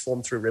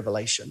transformed through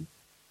revelation.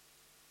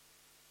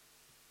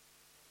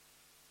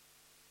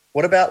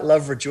 What about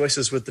love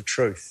rejoices with the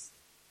truth?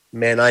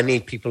 Man, I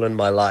need people in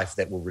my life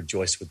that will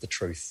rejoice with the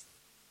truth.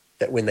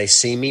 That when they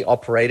see me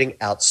operating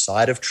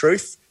outside of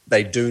truth,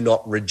 they do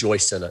not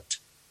rejoice in it.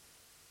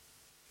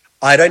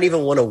 I don't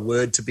even want a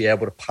word to be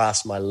able to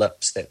pass my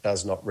lips that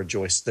does not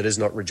rejoice, that is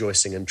not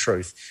rejoicing in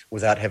truth,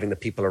 without having the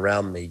people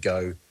around me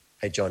go,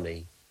 hey,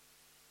 Jonny,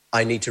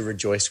 I need to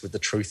rejoice with the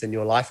truth in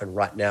your life, and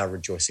right now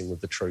rejoicing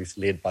with the truth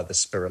led by the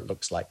Spirit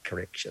looks like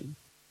correction,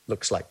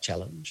 looks like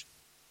challenge.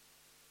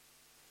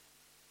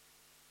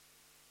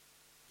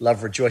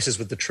 Love rejoices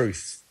with the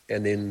truth,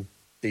 and then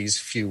these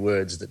few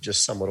words that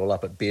just sum it all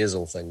up. It bears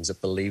all things,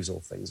 it believes all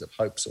things, it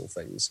hopes all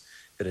things,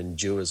 it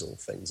endures all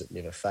things, it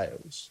never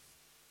fails.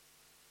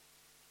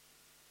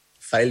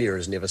 Failure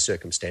is never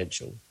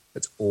circumstantial.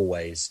 It's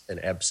always an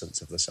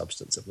absence of the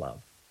substance of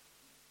love.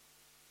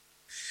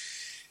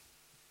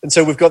 And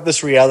so we've got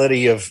this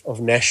reality of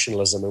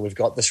nationalism, and we've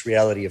got this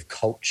reality of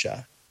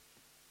culture.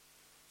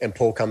 And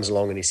Paul comes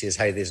along and he says,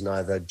 hey, there's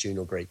neither Jew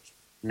nor Greek.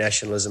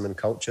 Nationalism and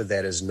culture,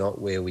 that is not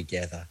where we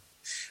gather.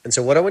 And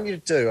so what I want you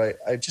to do,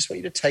 I just want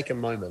you to take a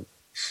moment.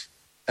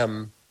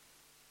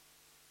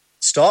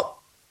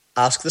 Stop,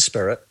 ask the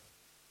Spirit,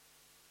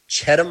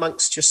 chat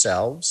amongst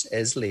yourselves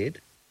as led.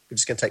 We're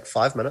just going to take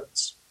 5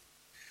 minutes.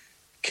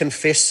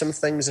 Confess some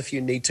things if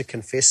you need to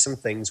confess some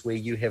things where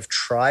you have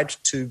tried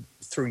to,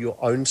 through your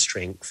own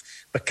strength,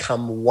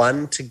 become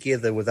one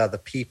together with other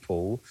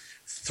people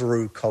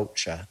through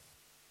culture.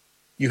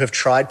 You have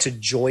tried to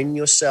join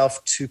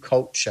yourself to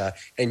culture,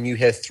 and you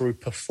have, through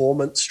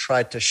performance,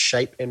 tried to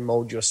shape and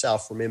mold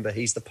yourself. Remember,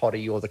 he's the potter,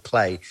 you're the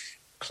clay.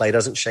 Clay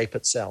doesn't shape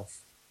itself.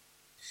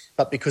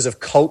 But because of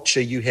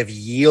culture, you have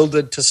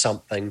yielded to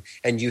something,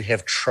 and you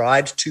have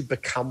tried to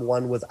become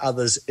one with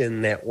others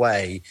in that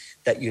way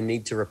that you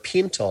need to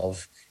repent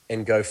of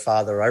and go,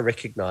 Father, I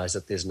recognize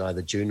that there's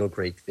neither Jew nor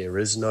Greek. There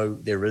is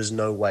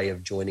no way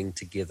of joining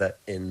together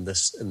in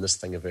this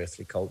thing of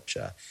earthly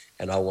culture.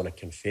 And I want to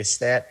confess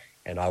that,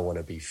 and I want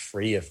to be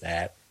free of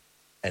that,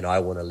 and I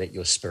want to let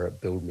your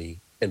Spirit build me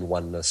in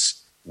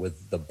oneness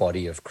with the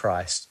body of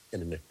Christ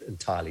in an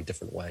entirely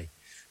different way.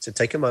 So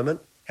take a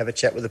moment, have a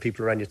chat with the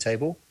people around your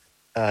table,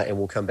 and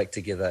we'll come back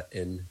together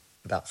in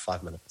about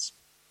 5 minutes.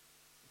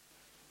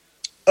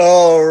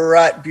 All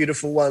right,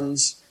 beautiful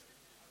ones.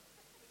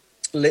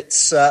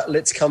 Let's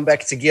come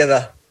back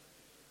together.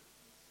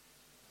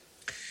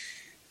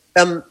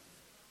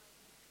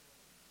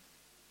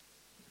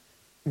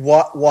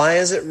 Why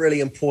is it really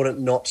important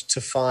not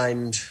to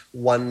find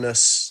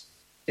oneness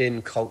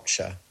in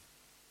culture?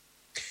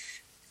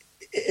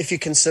 If you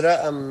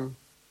consider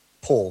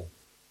Paul,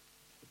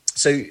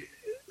 so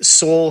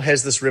Saul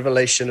has this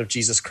revelation of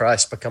Jesus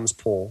Christ, becomes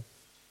Paul,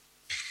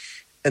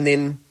 and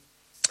then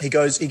he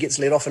gets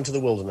led off into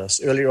the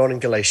wilderness. Earlier on in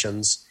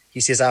Galatians,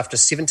 he says, after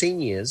 17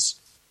 years,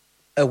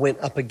 I went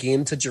up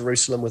again to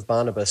Jerusalem with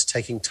Barnabas,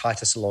 taking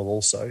Titus along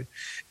also.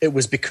 It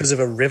was because of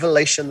a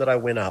revelation that I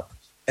went up,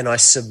 and I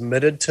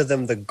submitted to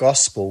them the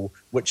gospel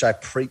which I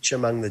preach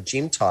among the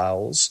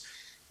Gentiles,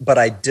 but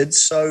I did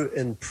so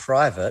in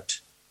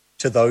private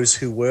to those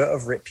who were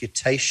of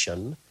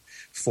reputation,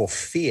 for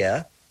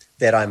fear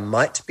that I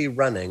might be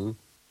running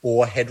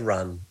or had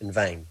run in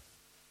vain.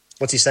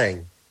 What's he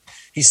saying?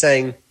 He's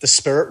saying, the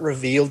Spirit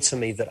revealed to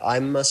me that I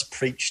must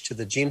preach to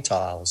the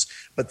Gentiles,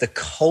 but the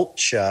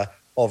culture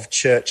of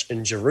church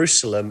in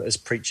Jerusalem is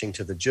preaching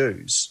to the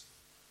Jews.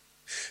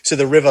 So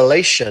the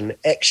revelation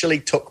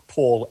actually took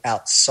Paul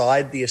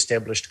outside the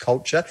established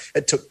culture.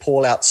 It took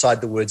Paul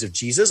outside the words of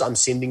Jesus. I'm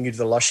sending you to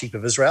the lost sheep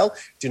of Israel.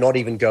 Do not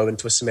even go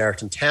into a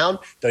Samaritan town.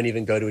 Don't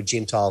even go to a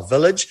Gentile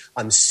village.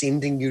 I'm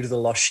sending you to the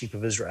lost sheep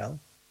of Israel.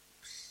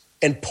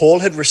 And Paul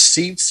had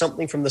received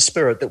something from the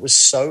Spirit that was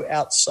so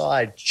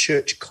outside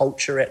church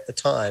culture at the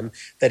time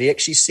that he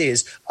actually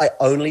says, I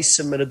only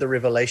submitted the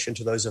revelation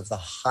to those of the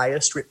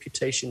highest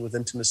reputation with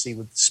intimacy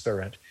with the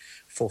Spirit,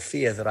 for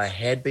fear that I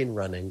had been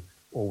running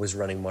or was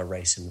running my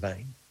race in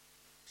vain.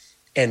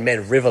 And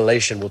man,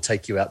 revelation will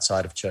take you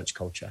outside of church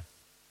culture.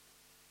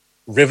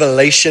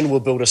 Revelation will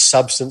build a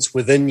substance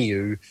within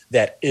you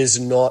that is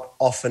not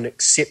often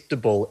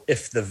acceptable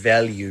if the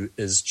value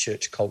is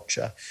church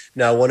culture.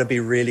 Now, I want to be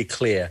really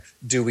clear.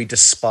 Do we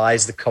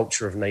despise the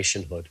culture of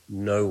nationhood?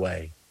 No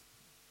way.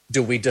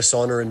 Do we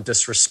dishonor and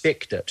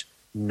disrespect it?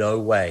 No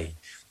way.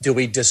 Do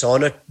we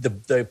dishonor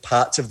the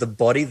parts of the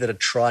body that are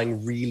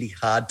trying really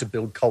hard to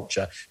build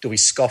culture? Do we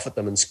scoff at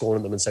them and scorn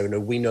at them and say,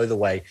 no, we know the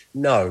way?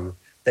 No.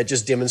 That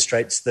just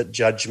demonstrates that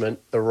judgment,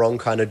 the wrong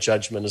kind of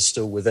judgment, is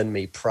still within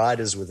me.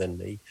 Pride is within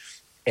me.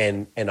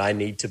 And I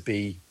need to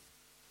be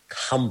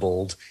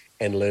humbled,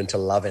 and learn to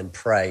love and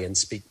pray and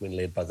speak when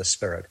led by the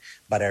Spirit.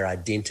 But our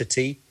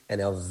identity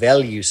and our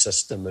value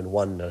system and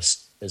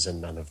oneness is in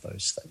none of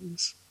those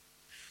things.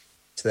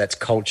 So that's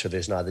culture.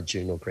 There's neither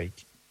Jew nor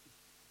Greek.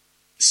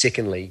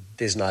 Secondly,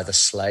 there's neither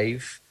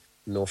slave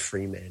nor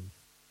free man.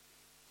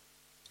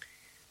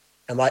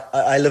 And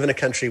I live in a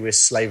country where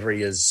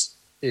slavery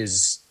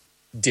is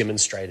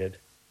demonstrated.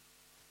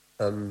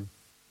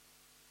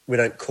 We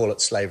don't call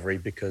it slavery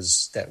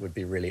because that would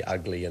be really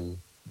ugly and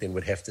then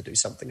we'd have to do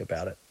something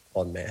about it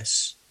en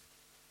masse.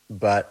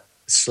 But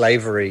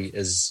slavery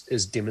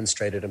is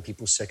demonstrated in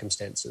people's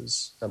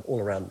circumstances all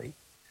around me.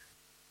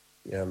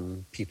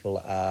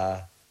 People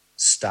are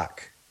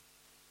stuck,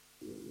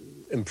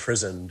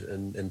 imprisoned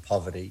in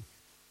poverty,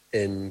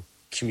 in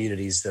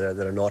communities that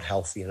are not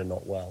healthy and are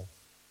not well.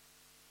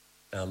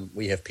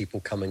 We have people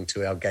coming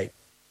to our gate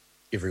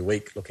every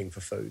week looking for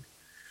food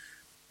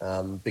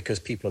because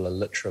people are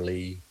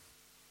literally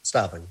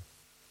starving.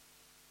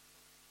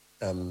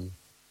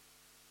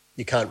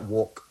 You can't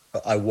walk.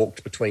 I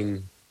walked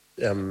between.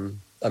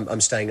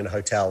 I'm staying in a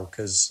hotel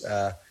because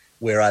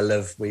where I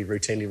live, we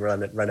routinely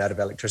run out of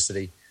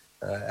electricity.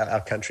 Our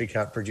country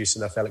can't produce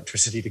enough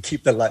electricity to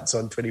keep the lights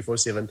on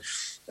 24/7.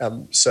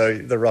 So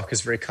The Rock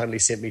has very kindly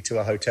sent me to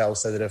a hotel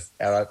so that if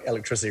our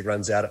electricity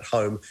runs out at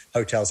home,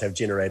 hotels have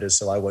generators,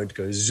 so I won't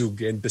go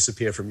zoog and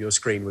disappear from your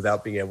screen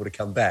without being able to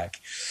come back.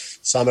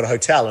 So I'm at a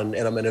hotel and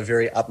I'm in a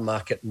very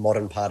upmarket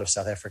modern part of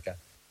South Africa.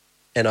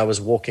 And I was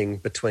walking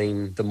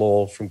between the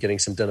mall from getting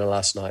some dinner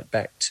last night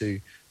back to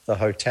the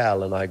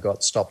hotel, and I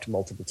got stopped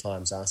multiple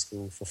times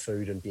asking for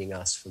food and being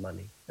asked for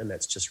money. And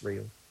that's just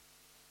real.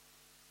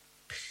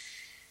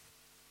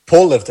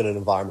 Paul lived in an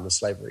environment of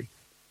slavery.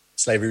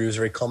 Slavery was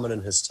very common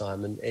in his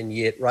time, and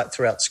yet right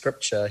throughout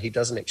Scripture, he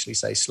doesn't actually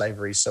say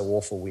slavery is so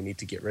awful, we need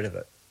to get rid of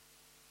it.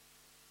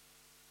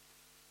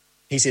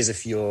 He says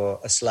if you're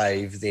a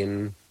slave,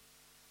 then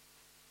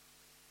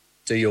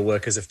do your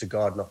work as if to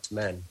God, not to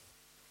man.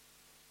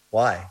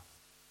 Why?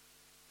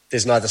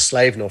 There's neither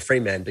slave nor free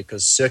man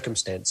because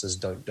circumstances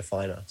don't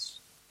define us.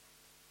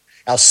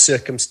 Our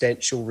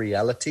circumstantial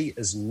reality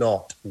is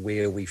not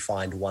where we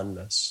find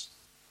oneness.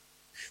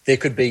 There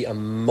could be a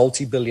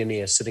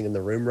multi-billionaire sitting in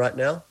the room right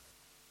now,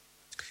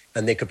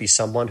 and there could be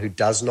someone who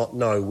does not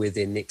know where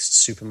their next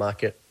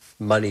supermarket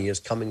money is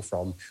coming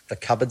from. The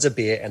cupboards are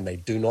bare and they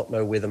do not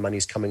know where the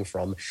money's coming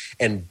from.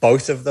 And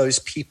both of those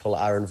people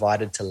are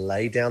invited to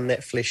lay down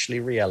that fleshly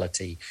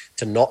reality,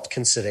 to not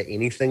consider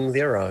anything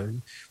their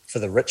own, for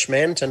the rich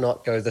man to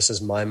not go, this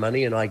is my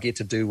money and I get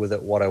to do with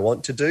it what I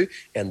want to do,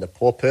 and the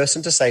poor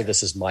person to say,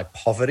 this is my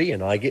poverty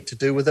and I get to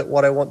do with it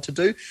what I want to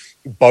do.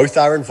 Both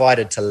are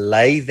invited to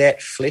lay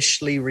that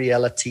fleshly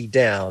reality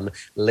down,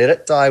 let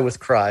it die with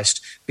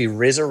Christ, be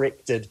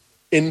resurrected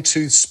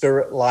into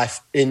spirit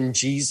life in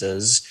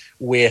Jesus,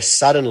 where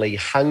suddenly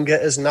hunger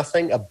is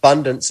nothing,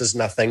 abundance is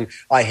nothing.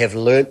 I have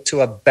learnt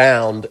to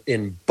abound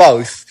in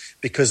both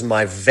because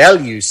my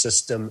value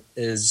system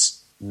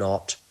is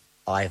not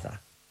either.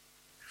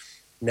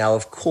 Now,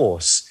 of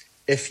course,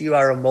 if you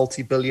are a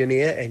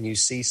multi-billionaire and you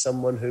see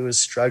someone who is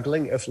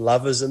struggling, if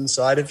love is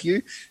inside of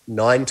you,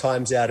 9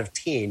 times out of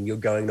 10, you're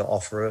going to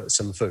offer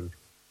some food.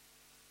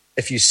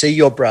 If you see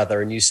your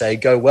brother and you say,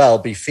 go well,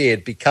 be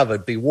fed, be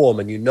covered, be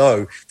warm, and you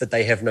know that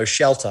they have no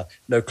shelter,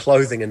 no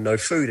clothing, and no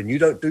food, and you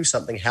don't do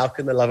something, how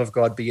can the love of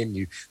God be in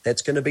you?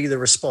 That's going to be the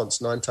response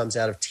 9 times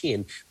out of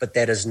 10, but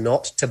that is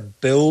not to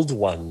build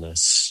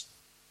oneness.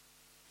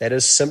 That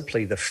is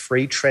simply the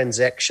free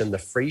transaction, the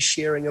free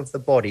sharing of the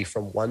body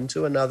from one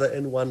to another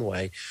in one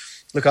way.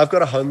 Look, I've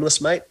got a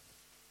homeless mate,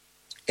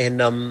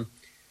 and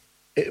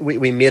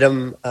we met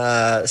him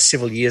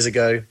several years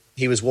ago.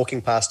 He was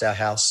walking past our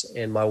house,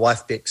 and my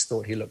wife, Bex,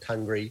 thought he looked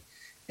hungry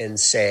and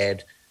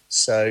sad.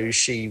 So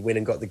she went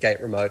and got the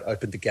gate remote,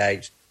 opened the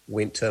gate,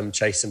 went to him,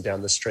 chased him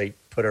down the street,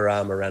 put her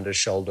arm around his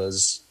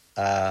shoulders.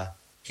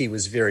 He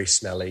was very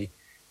smelly,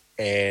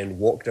 and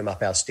walked him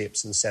up our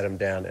steps and sat him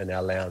down in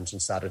our lounge and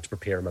started to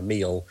prepare him a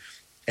meal,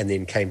 and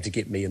then came to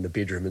get me in the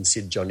bedroom and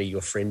said, Johnny,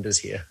 your friend is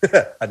here.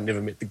 I'd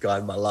never met the guy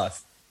in my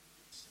life.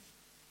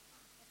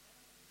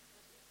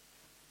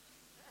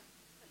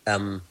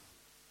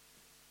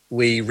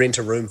 We rent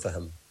a room for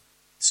him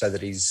so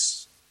that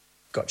he's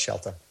got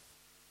shelter.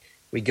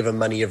 We give him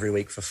money every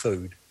week for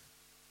food.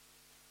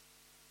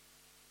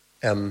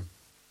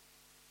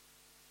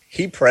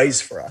 He prays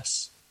for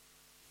us.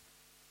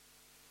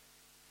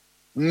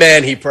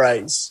 Man, he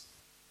prays.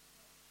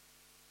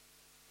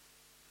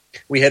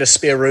 We had a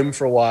spare room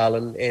for a while,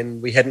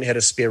 and we hadn't had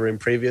a spare room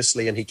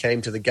previously, and he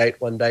came to the gate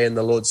one day, and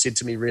the Lord said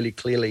to me really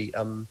clearly,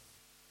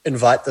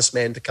 invite this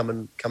man to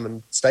come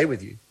and stay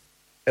with you.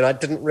 And I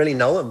didn't really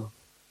know him.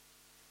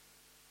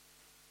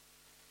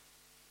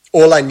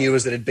 All I knew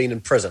was that he'd been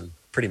in prison,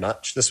 pretty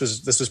much. This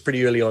was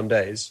pretty early on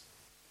days.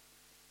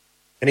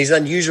 And he's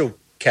an unusual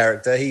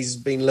character. He's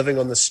been living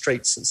on the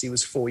streets since he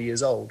was 4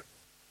 years old.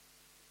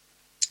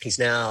 He's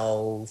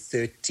now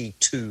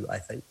 32, I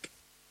think.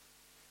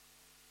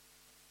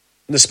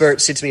 And the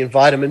Spirit said to me,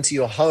 invite him into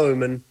your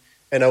home. And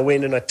And I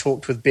went and I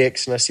talked with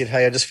Bex and I said,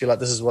 hey, I just feel like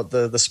this is what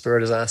the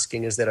Spirit is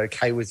asking. Is that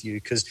okay with you?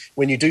 Because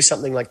when you do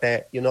something like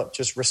that, you're not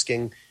just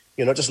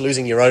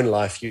losing your own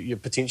life. You're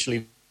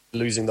potentially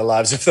losing the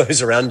lives of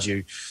those around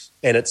you.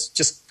 And it's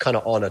just kind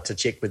of honor to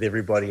check with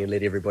everybody and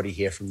let everybody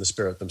hear from the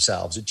Spirit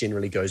themselves. It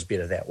generally goes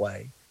better that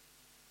way.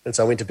 And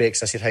so I went to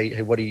Bex. I said,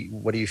 hey, what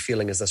are you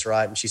feeling? Is this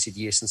right? And she said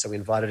yes. And so we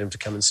invited him to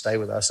come and stay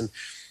with us. And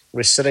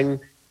we're sitting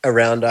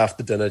around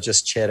after dinner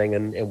just chatting,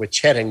 and we're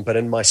chatting. But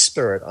in my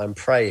spirit, I'm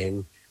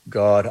praying,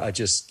 God, I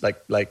just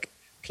like,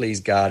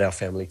 please guard our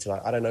family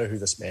tonight. I don't know who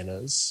this man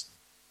is.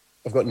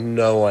 I've got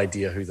no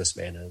idea who this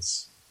man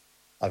is.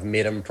 I've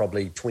met him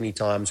probably 20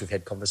 times. We've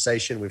had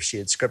conversation. We've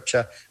shared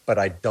scripture, but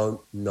I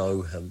don't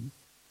know him.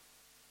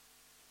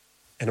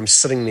 And I'm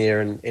sitting there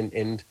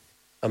and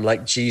I'm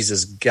like,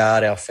 Jesus,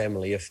 guard our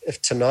family.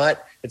 If tonight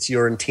it's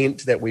your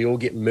intent that we all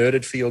get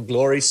murdered for your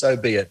glory, so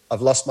be it.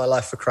 I've lost my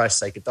life for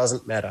Christ's sake. It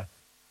doesn't matter.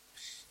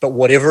 But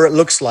whatever it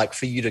looks like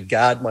for you to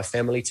guard my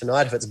family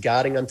tonight, if it's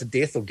guarding unto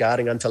death or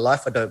guarding unto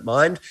life, I don't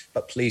mind,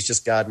 but please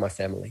just guard my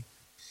family.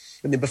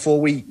 And then before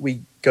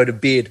we go to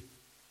bed,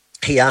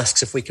 he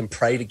asks if we can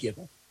pray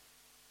together.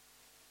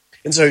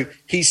 And so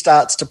he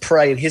starts to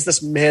pray, and here's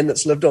this man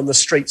that's lived on the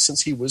street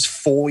since he was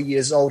 4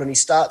 years old, and he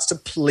starts to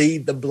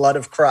plead the blood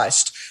of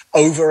Christ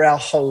over our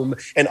home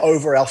and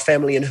over our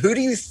family. And who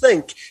do you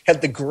think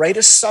had the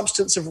greatest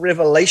substance of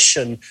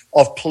revelation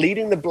of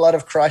pleading the blood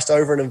of Christ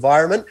over an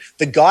environment?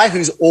 The guy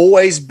who's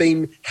always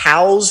been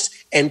housed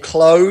and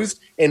clothed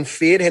and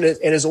fed and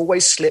has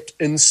always slept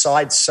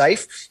inside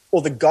safe,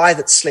 or the guy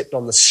that slept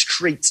on the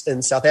streets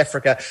in South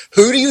Africa?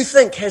 Who do you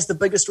think has the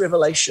biggest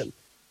revelation?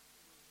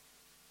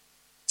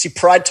 See,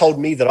 pride told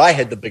me that I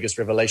had the biggest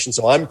revelation,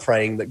 so I'm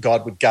praying that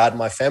God would guard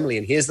my family.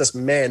 And here's this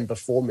man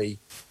before me,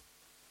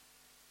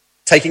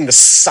 taking the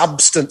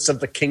substance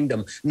of the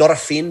kingdom, not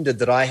offended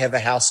that I have a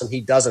house and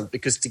he doesn't,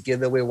 because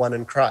together we're one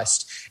in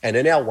Christ. And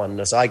in our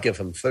oneness, I give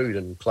him food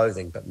and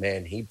clothing, but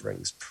man, he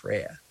brings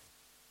prayer.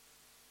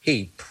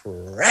 He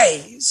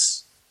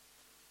prays.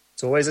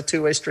 It's always a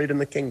two-way street in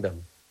the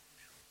kingdom.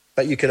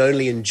 But you can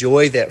only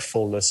enjoy that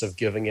fullness of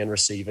giving and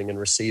receiving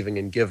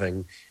and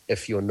giving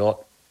if you're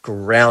not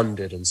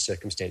grounded in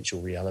circumstantial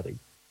reality.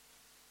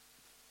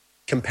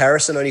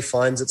 Comparison only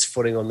finds its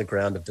footing on the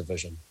ground of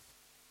division.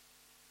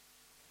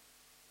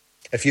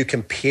 If you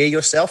compare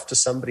yourself to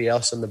somebody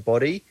else in the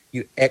body,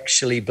 you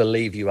actually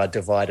believe you are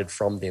divided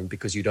from them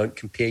because you don't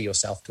compare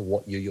yourself to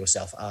what you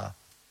yourself are.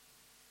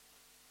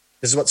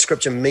 This is what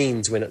scripture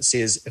means when it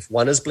says, if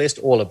one is blessed,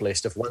 all are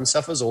blessed. If one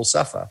suffers, all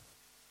suffer.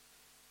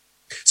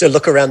 So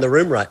look around the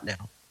room right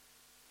now.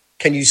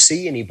 Can you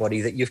see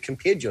anybody that you've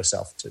compared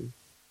yourself to?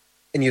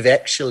 And you've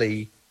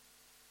actually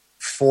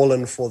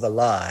fallen for the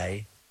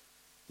lie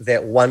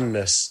that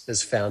oneness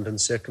is found in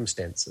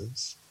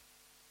circumstances,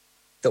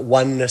 that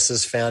oneness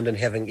is found in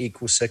having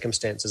equal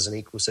circumstances and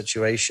equal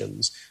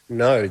situations.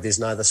 No, there's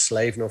neither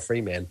slave nor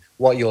free man.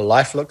 What your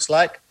life looks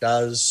like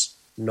does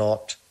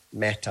not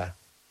matter.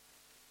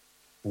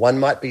 One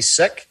might be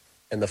sick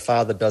and the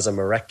Father does a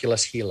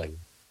miraculous healing.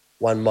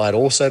 One might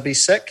also be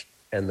sick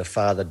and the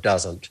Father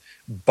doesn't.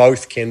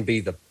 Both can be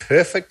the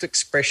perfect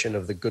expression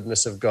of the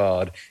goodness of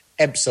God,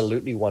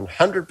 absolutely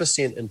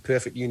 100% in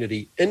perfect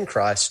unity in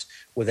Christ,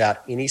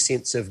 without any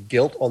sense of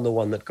guilt on the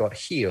one that got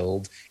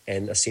healed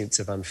and a sense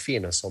of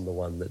unfairness on the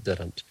one that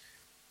didn't.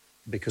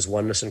 Because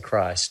oneness in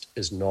Christ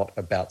is not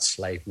about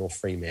slave nor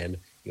free man.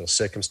 Your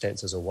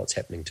circumstances are what's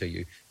happening to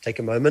you. Take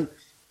a moment,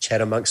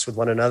 chat amongst with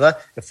one another.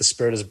 If the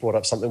Spirit has brought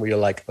up something where you're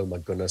like, oh my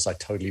goodness, I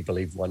totally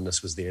believe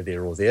oneness was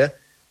there, or there,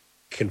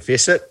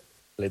 confess it.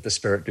 Let the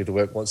Spirit do the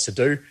work it wants to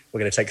do. We're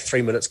going to take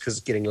 3 minutes because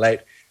it's getting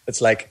late.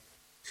 It's like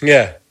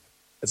 20,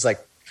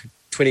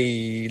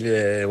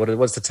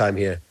 what's the time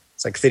here?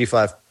 It's like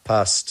 35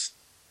 past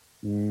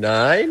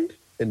 9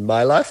 in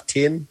my life,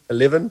 10,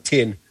 11,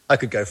 10. I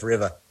could go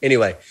forever.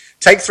 Anyway,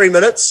 take 3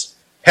 minutes,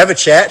 have a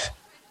chat,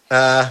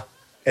 and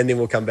then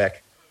we'll come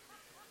back.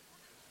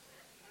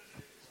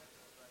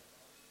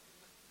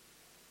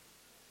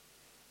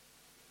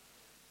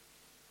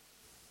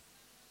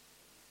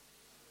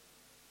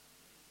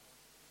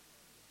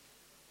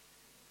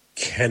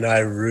 Can I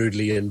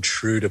rudely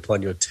intrude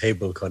upon your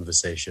table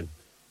conversation?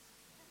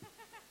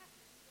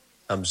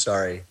 I'm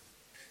sorry.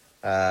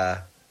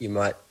 You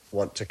might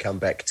want to come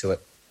back to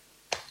it.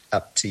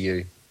 Up to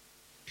you.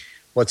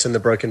 What's in the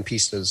broken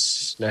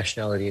pieces?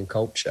 Nationality and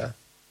culture.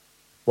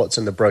 What's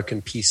in the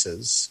broken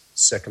pieces?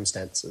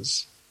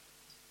 Circumstances.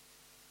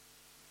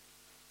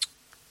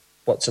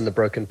 What's in the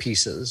broken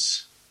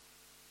pieces?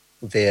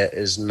 There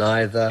is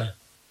neither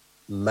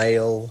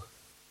male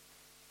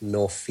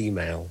nor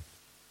female.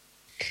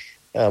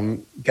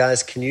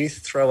 Guys, can you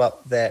throw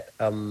up that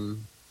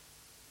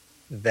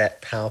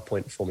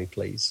PowerPoint for me,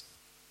 please?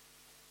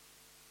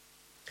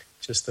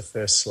 Just the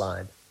first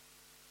slide.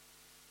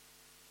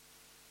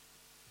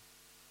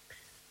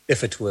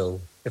 If it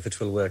will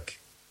work.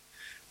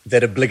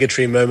 That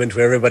obligatory moment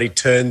where everybody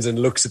turns and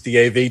looks at the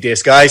AV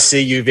desk. I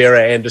see you,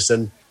 Vera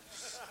Anderson.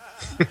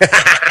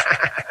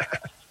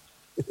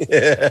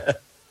 Yeah,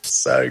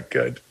 so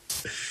good.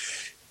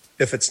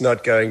 If it's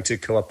not going to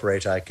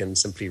cooperate, I can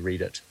simply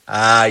read it.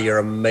 Ah, you're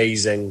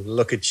amazing.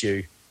 Look at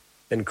you.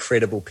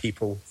 Incredible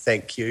people.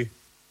 Thank you.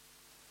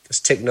 This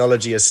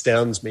technology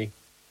astounds me.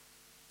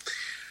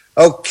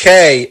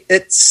 Okay,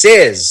 it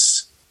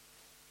says,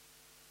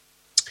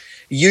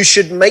 you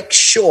should make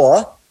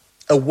sure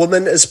a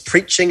woman is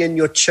preaching in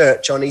your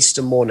church on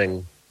Easter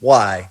morning.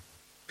 Why?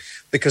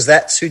 Because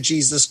that's who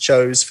Jesus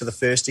chose for the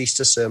first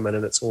Easter sermon,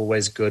 and it's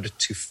always good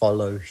to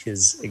follow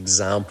his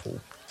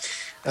example.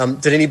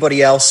 Did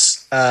anybody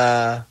else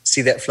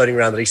see that floating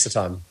around at Easter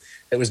time?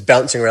 It was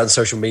bouncing around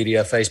social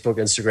media, Facebook,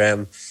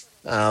 Instagram,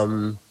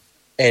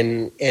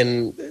 and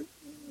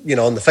you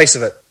know, on the face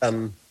of it,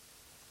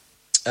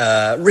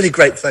 really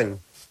great thing.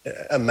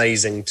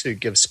 Amazing to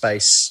give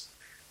space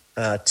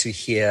to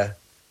hear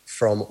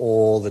from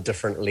all the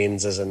different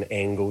lenses and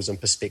angles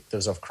and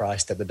perspectives of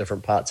Christ that the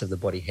different parts of the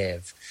body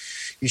have.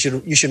 You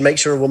should make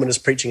sure a woman is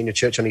preaching in your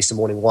church on Easter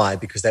morning. Why?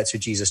 Because that's who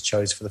Jesus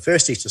chose for the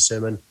first Easter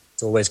sermon.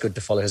 It's always good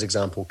to follow his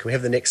example. Can we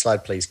have the next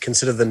slide, please?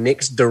 Consider the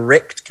next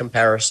direct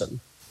comparison.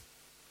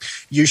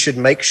 You should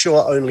make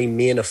sure only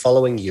men are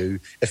following you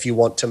if you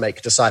want to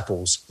make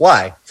disciples.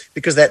 Why?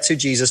 Because that's who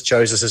Jesus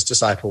chose as his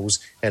disciples,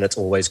 and it's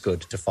always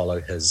good to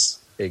follow his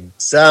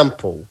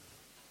example.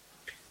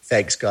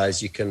 Thanks,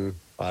 guys. You can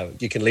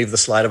leave the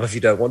slide up if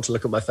you don't want to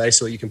look at my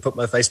face, or you can put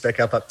my face back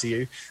up to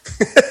you.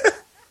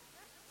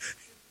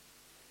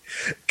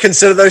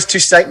 Consider those two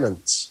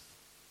statements.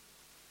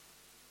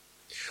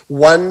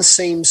 One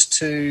seems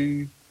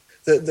to,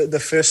 the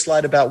first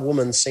slide about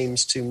woman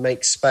seems to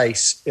make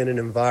space in an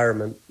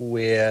environment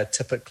where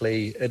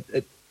typically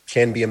it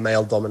can be a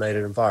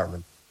male-dominated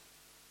environment.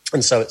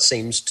 And so it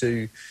seems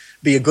to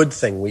be a good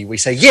thing. We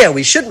say, yeah,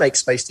 we should make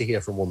space to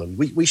hear from women.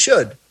 We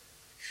should.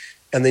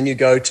 And then you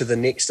go to the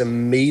next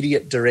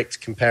immediate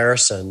direct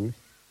comparison,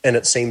 and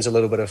it seems a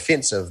little bit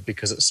offensive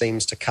because it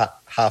seems to cut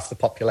half the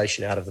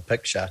population out of the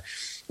picture,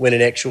 when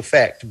in actual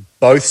fact,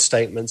 both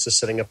statements are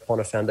sitting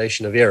upon a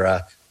foundation of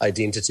error,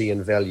 identity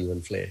and value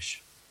in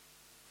flesh.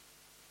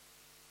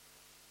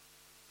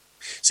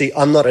 See,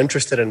 I'm not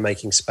interested in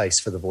making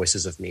space for the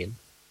voices of men.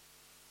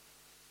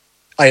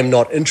 I am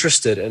not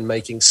interested in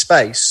making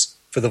space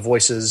for the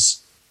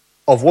voices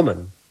of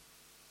women.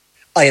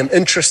 I am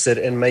interested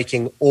in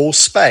making all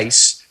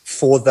space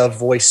for the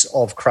voice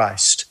of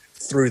Christ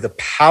through the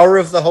power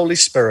of the Holy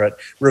Spirit,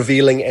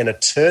 revealing an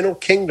eternal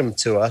kingdom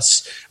to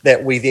us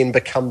that we then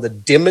become the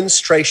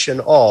demonstration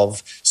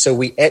of, so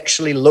we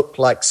actually look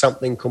like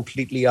something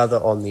completely other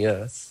on the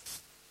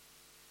earth.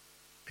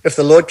 If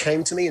the Lord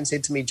came to me and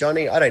said to me,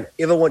 Jonny, I don't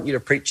ever want you to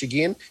preach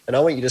again, and I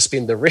want you to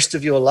spend the rest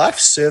of your life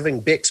serving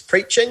Beck's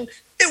preaching,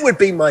 it would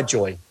be my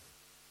joy.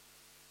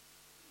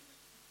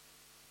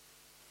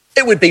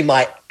 It would be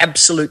my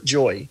absolute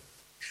joy.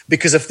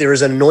 Because if there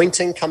is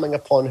anointing coming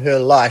upon her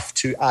life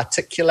to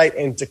articulate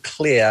and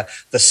declare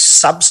the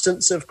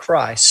substance of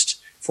Christ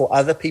for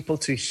other people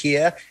to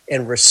hear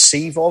and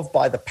receive of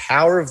by the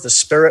power of the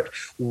Spirit,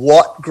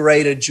 what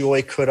greater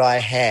joy could I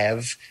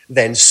have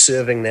than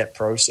serving that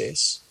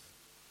process?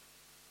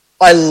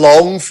 I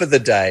long for the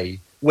day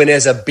when,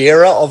 as a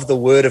bearer of the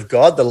word of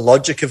God, the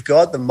logic of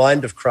God, the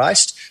mind of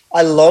Christ,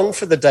 I long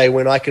for the day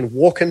when I can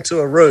walk into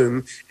a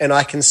room and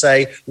I can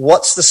say,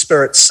 what's the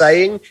Spirit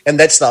saying? And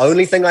that's the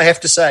only thing I have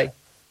to say.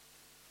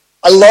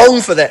 I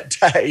long for that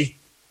day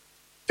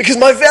because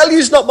my value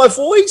is not my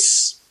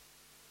voice.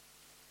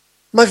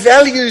 My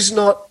value is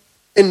not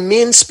in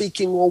men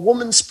speaking or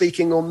women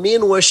speaking or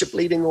men worship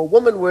leading or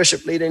women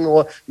worship leading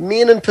or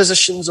men in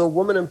positions or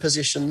women in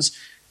positions,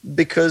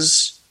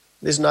 because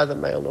there's neither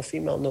male nor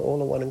female, nor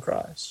all are one in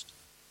Christ.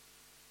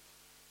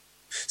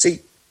 See,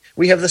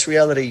 we have this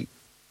reality.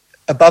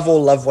 Above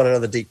all, love one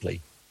another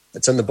deeply.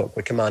 It's in the book.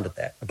 We're commanded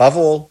that. Above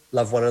all,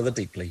 love one another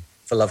deeply,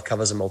 for love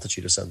covers a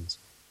multitude of sins.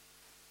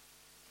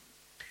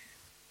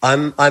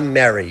 I'm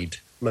married.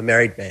 I'm a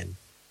married man.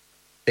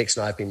 Bex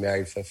and I have been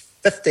married for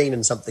 15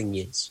 and something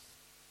years.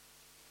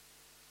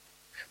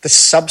 The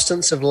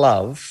substance of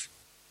love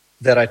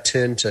that I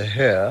turn to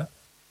her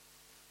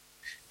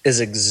is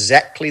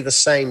exactly the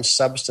same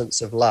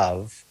substance of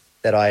love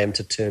that I am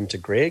to turn to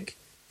Greg,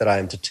 that I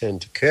am to turn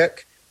to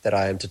Kirk, that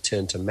I am to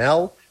turn to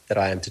Mel, that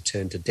I am to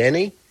turn to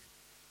Danny.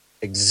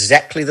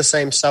 Exactly the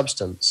same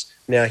substance.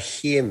 Now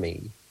hear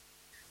me.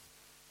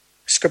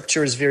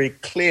 Scripture is very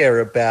clear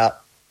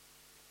about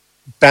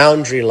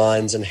boundary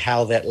lines and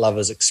how that love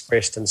is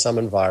expressed in some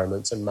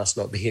environments and must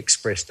not be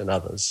expressed in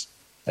others.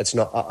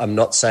 I'm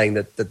not saying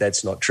that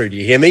that's not true. Do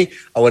you hear me?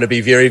 I want to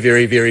be very,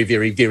 very, very,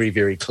 very, very,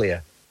 very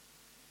clear.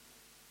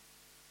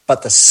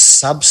 But the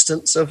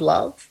substance of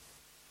love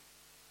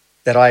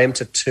that I am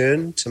to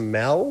turn to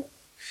Mel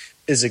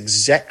is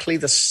exactly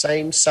the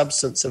same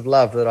substance of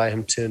love that I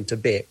am turned to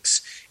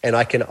Bex. And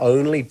I can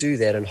only do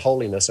that in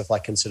holiness if I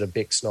consider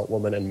Bex not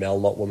woman and Mel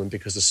not woman,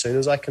 because as soon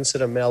as I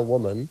consider Mel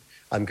woman,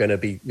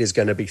 there's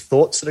going to be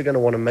thoughts that are going to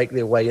want to make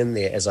their way in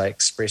there as I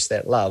express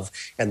that love.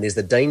 And there's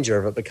the danger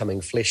of it becoming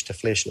flesh to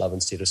flesh love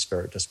instead of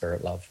spirit to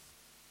spirit love.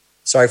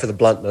 Sorry for the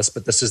bluntness,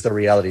 but this is the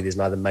reality. There's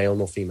neither male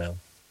nor female.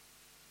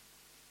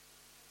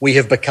 We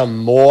have become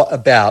more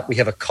about, we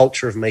have a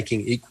culture of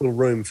making equal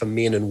room for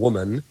men and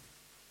women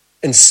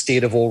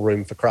instead of all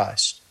room for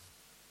Christ.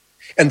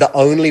 And the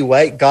only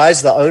way,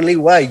 guys, the only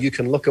way you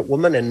can look at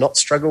women and not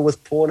struggle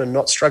with porn and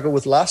not struggle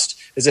with lust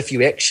is if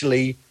you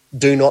actually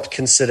do not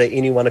consider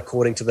anyone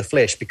according to the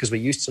flesh, because we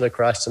used to know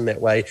Christ in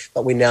that way,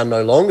 but we now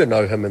no longer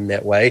know him in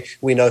that way.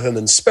 We know him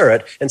in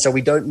spirit, and so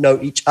we don't know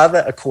each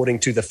other according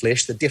to the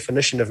flesh, the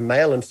definition of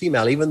male and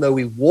female, even though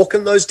we walk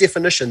in those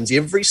definitions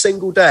every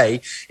single day,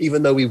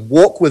 even though we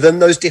walk within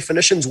those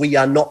definitions, we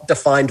are not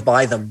defined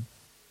by them.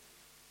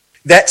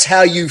 That's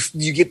how you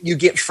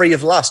get free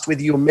of lust,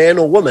 whether you're man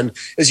or woman,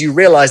 as you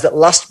realize that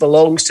lust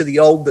belongs to the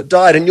old that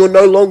died and you're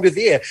no longer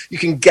there. You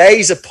can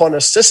gaze upon a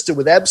sister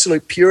with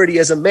absolute purity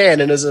as a man,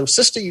 and as a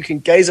sister you can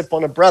gaze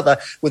upon a brother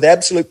with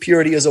absolute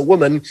purity as a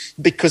woman,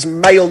 because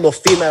male nor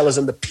female is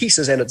in the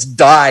pieces and it's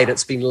died,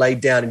 it's been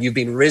laid down, and you've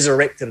been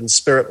resurrected in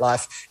spirit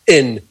life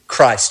in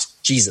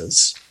Christ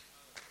Jesus.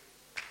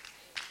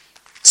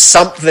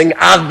 Something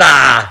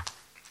other.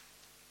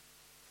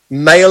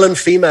 Male and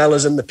female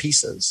is in the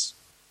pieces.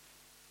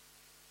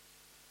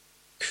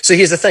 So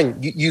here's the thing,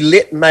 you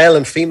let male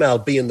and female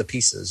be in the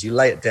pieces, you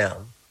lay it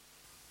down.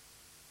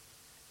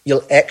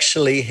 You'll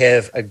actually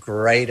have a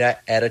greater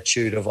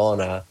attitude of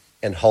honor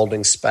and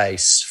holding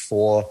space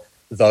for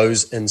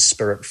those in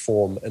spirit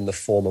form, in the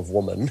form of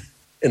woman,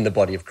 in the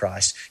body of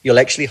Christ. You'll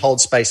actually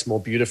hold space more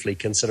beautifully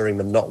considering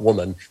them not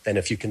woman than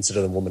if you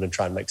consider them woman and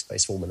try and make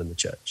space for women in the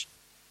church.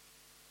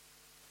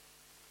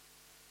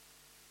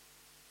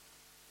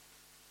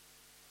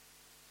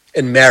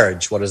 In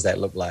marriage, what does that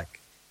look like?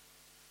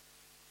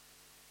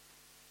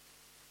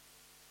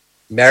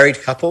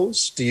 Married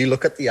couples, do you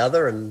look at the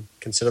other and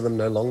consider them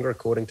no longer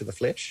according to the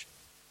flesh?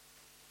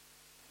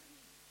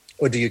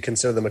 Or do you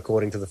consider them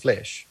according to the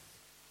flesh?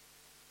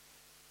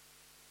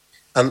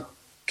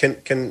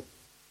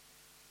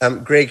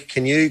 Greg,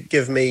 can you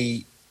give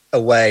me a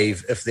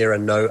wave if there are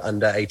no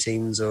under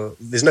 18s, or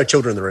there's no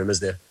children in the room, is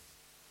there?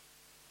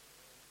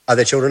 Are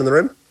there children in the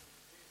room?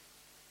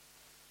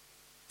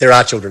 There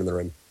are children in the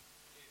room.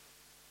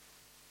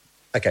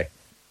 Okay,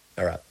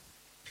 all right.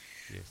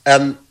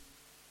 Yes.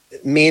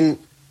 Men,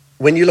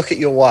 when you look at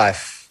your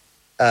wife,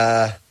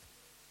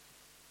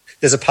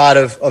 there's a part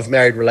of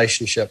married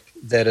relationship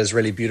that is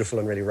really beautiful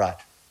and really right.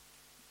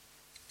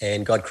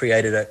 And God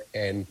created it,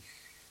 and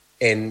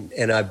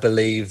I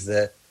believe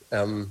that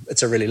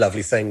it's a really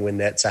lovely thing when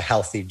that's a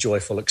healthy,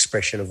 joyful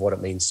expression of what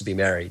it means to be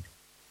married.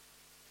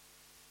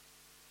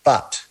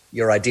 But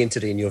your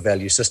identity and your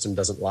value system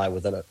doesn't lie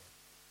within it.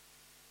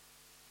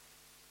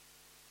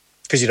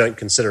 Because you don't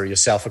consider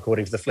yourself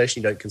according to the flesh,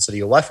 and you don't consider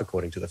your wife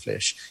according to the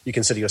flesh. You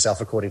consider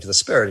yourself according to the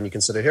Spirit, and you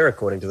consider her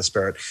according to the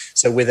Spirit.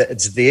 So whether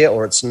it's there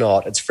or it's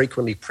not, it's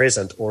frequently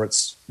present or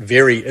it's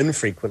very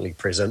infrequently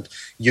present,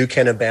 you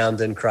can abound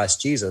in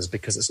Christ Jesus,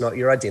 because it's not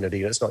your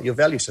identity, it's not your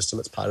value system,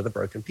 it's part of the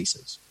broken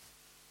pieces.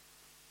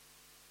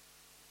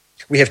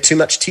 We have too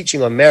much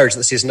teaching on marriage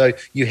that says, no,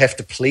 you have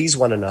to please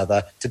one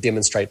another to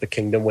demonstrate the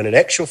kingdom, when in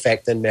actual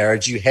fact in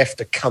marriage, you have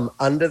to come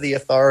under the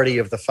authority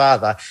of the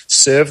Father,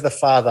 serve the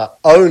Father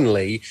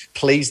only,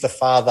 please the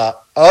Father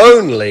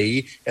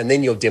only, and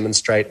then you'll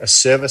demonstrate a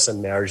service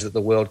in marriage that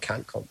the world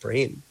can't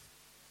comprehend.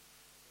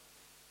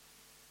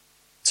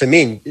 So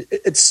men,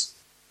 it's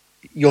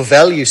your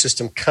value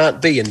system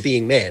can't be in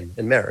being man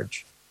in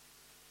marriage.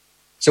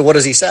 So what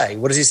does he say?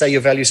 What does he say your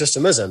value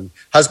system is in?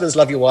 Husbands,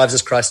 love your wives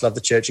as Christ loved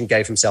the church and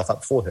gave himself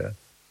up for her.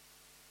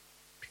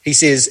 He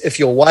says, if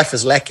your wife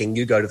is lacking,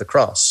 you go to the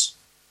cross.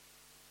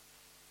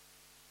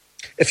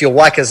 If your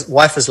wife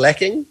is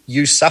lacking,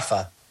 you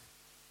suffer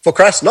for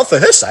Christ, not for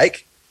her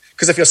sake.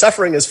 Because if your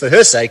suffering is for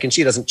her sake and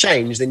she doesn't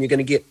change, then you're going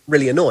to get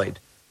really annoyed.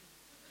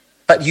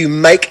 But you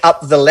make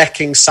up the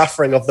lacking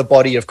suffering of the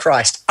body of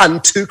Christ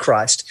unto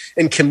Christ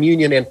in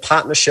communion and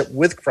partnership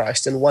with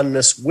Christ and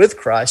oneness with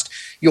Christ.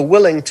 You're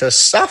willing to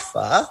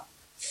suffer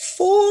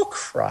for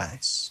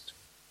Christ.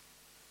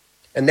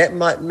 And that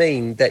might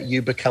mean that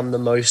you become the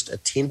most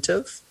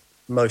attentive,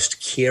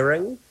 most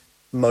caring,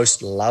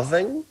 most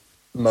loving,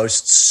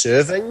 most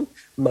serving,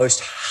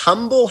 most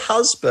humble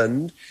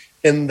husband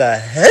in the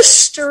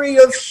history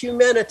of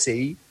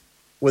humanity,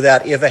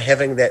 without ever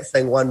having that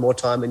thing one more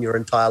time in your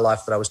entire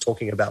life that I was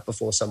talking about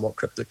before somewhat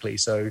cryptically,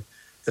 so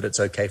that it's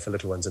okay for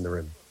little ones in the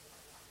room.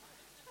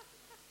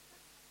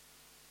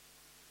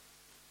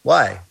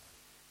 Why?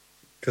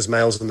 Because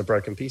male's in the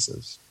broken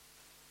pieces.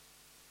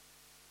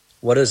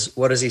 What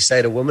does he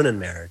say to women in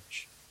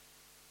marriage?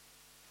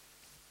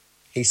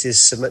 He says,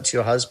 submit to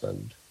your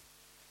husband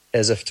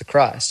as if to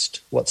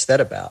Christ. What's that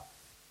about?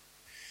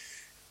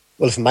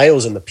 Well, if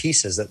male's in the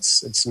pieces,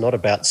 it's not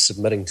about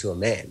submitting to a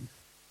man.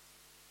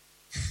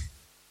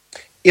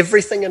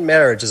 Everything in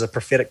marriage is a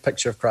prophetic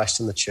picture of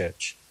Christ in the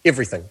church.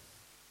 Everything.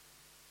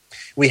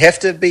 We have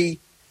to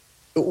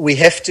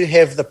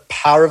have the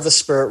power of the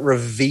Spirit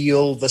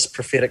reveal this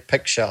prophetic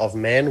picture of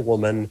man,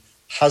 woman,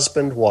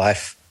 husband,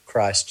 wife,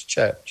 Christ,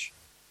 church.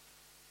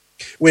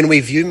 When we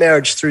view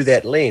marriage through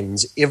that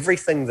lens,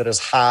 everything that is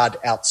hard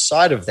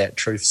outside of that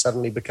truth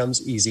suddenly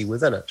becomes easy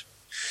within it.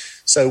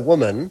 So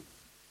woman,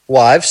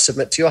 Wives,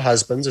 submit to your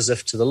husbands as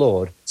if to the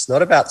Lord. It's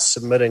not about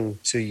submitting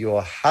to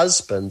your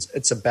husbands.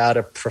 It's about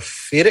a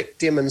prophetic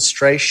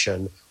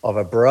demonstration of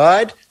a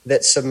bride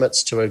that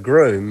submits to a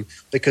groom,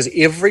 because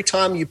every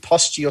time you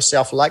posture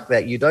yourself like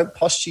that, you don't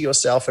posture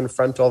yourself in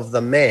front of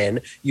the man.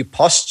 You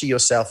posture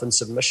yourself in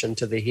submission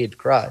to the head,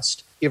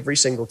 Christ, every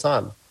single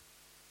time.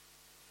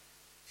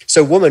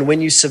 So, woman, when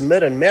you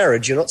submit in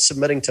marriage, you're not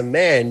submitting to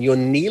man. You're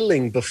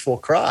kneeling before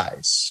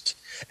Christ.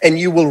 And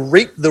you will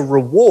reap the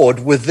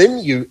reward within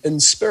you in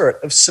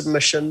spirit of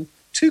submission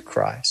to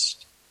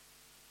Christ.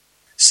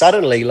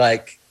 Suddenly,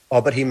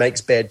 but he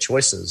makes bad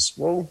choices.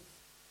 Well,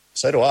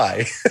 so do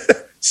I.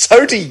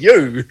 So do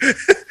you.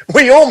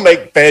 We all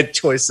make bad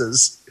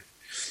choices.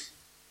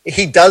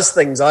 He does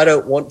things I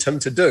don't want him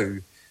to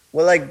do.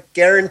 Well, I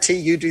guarantee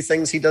you do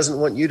things he doesn't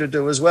want you to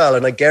do as well.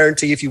 And I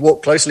guarantee if you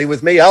walk closely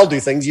with me, I'll do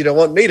things you don't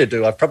want me to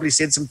do. I've probably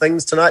said some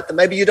things tonight that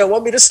maybe you don't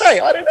want me to say.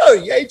 I don't know.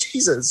 Yay,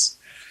 Jesus.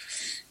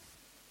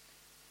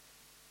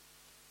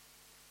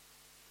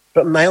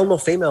 But male nor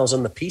female is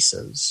in the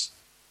pieces.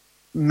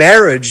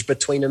 Marriage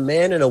between a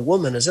man and a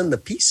woman is in the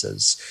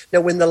pieces. Now,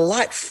 when the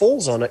light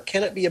falls on it,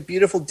 can it be a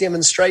beautiful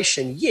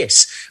demonstration?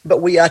 Yes.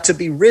 But we are to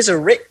be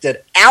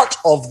resurrected out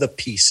of the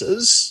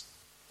pieces.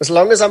 As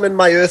long as I'm in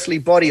my earthly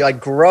body, I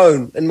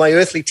groan. In my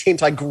earthly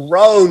tent, I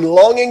groan,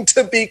 longing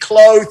to be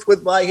clothed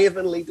with my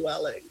heavenly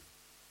dwelling.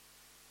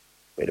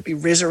 We're to be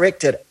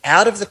resurrected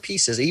out of the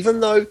pieces.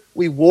 Even though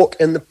we walk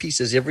in the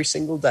pieces every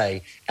single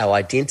day, our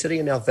identity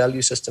and our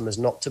value system is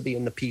not to be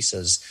in the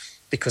pieces.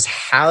 Because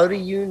how do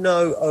you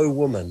know, O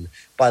woman?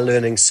 By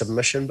learning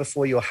submission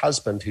before your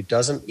husband who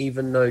doesn't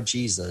even know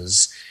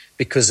Jesus,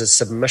 because a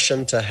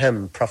submission to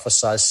him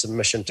prophesies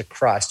submission to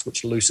Christ,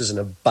 which looses an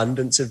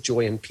abundance of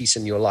joy and peace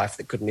in your life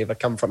that could never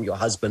come from your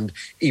husband,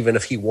 even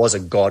if he was a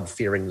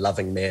God-fearing,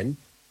 loving man.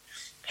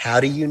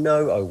 How do you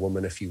know, O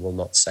woman, if you will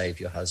not save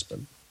your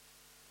husband?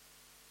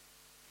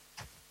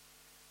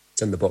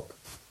 It's in the book.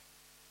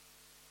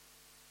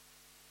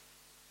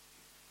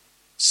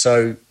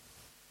 So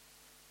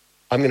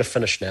I'm going to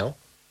finish now.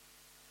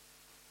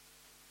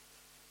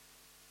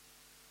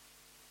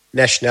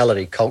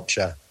 Nationality,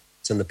 culture,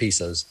 it's in the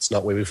pieces. It's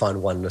not where we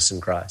find oneness in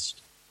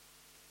Christ.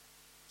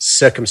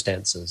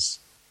 Circumstances,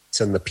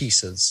 it's in the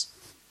pieces.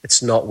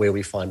 It's not where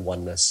we find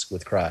oneness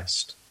with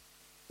Christ.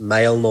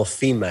 Male nor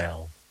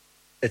female,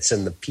 it's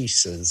in the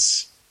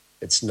pieces.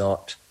 It's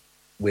not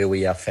where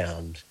we are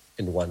found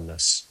in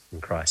oneness in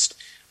Christ.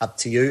 Up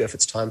to you if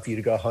it's time for you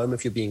to go home,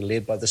 if you're being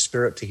led by the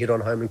Spirit to head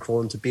on home and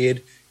crawl into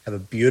bed. Have a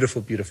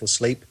beautiful, beautiful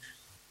sleep.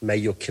 May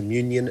your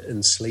communion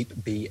in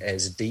sleep be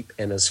as deep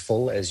and as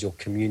full as your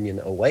communion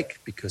awake,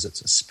 because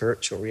it's a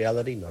spiritual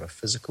reality, not a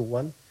physical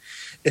one.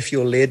 If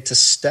you're led to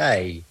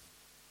stay,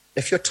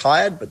 if you're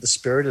tired but the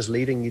Spirit is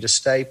leading you to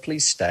stay,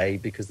 please stay,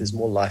 because there's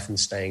more life in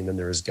staying than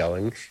there is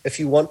going. If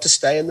you want to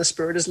stay and the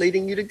Spirit is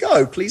leading you to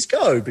go, please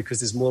go, because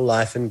there's more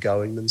life in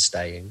going than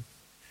staying.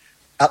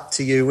 Up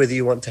to you whether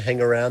you want to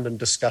hang around and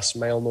discuss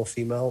male nor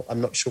female.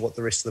 I'm not sure what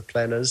the rest of the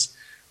plan is.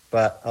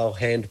 But I'll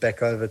hand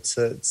back over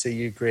to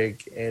you,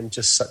 Greg, and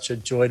just such a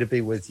joy to be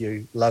with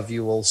you. Love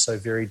you all so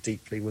very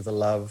deeply with a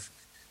love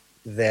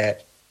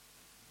that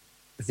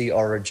the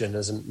origin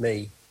isn't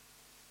me.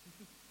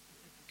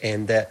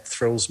 And that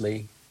thrills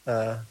me.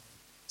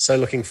 So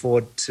looking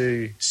forward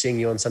to seeing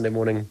you on Sunday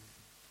morning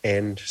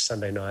and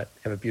Sunday night.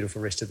 Have a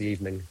beautiful rest of the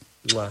evening.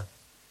 Mwah.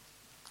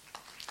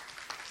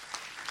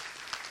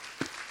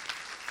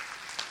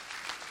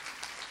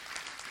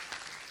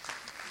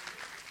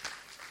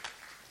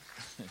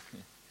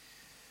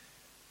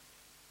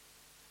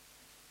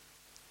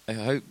 I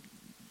hope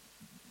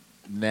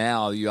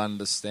now you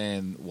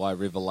understand why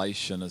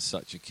revelation is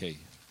such a key.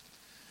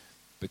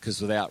 Because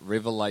without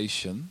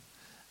revelation,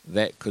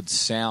 that could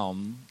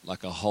sound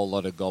like a whole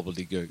lot of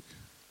gobbledygook.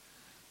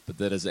 But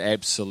that is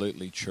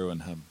absolutely true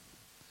in him.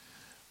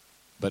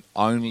 But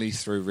only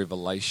through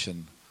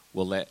revelation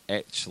will that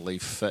actually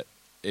fit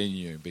in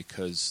you,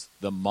 because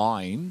the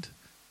mind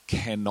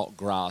cannot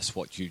grasp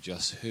what you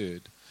just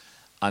heard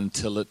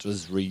until it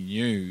was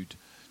renewed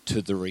to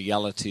the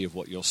reality of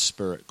what your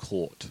spirit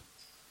caught.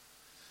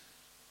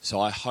 So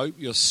I hope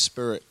your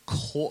spirit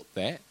caught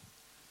that,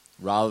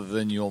 rather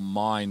than your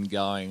mind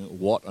going,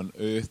 what on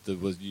earth did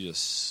you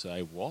just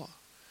say, what?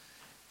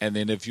 And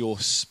then if your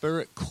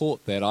spirit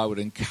caught that, I would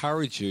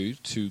encourage you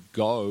to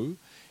go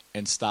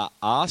and start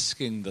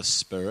asking the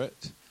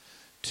Spirit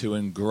to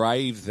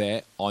engrave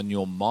that on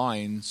your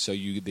mind, so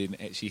you then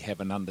actually have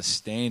an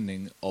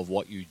understanding of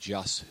what you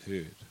just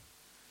heard.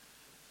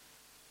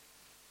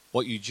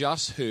 What you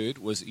just heard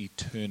was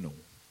eternal.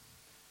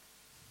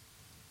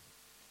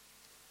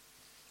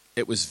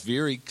 It was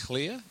very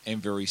clear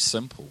and very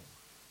simple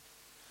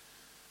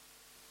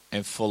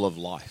and full of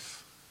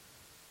life,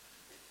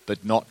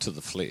 but not to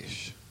the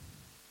flesh.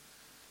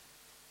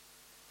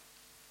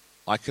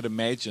 I could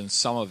imagine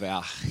some of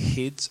our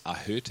heads are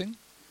hurting,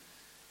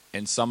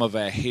 and some of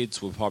our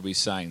heads were probably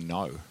saying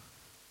no,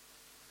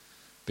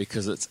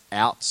 because it's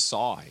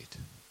outside.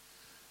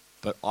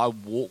 But I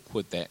walk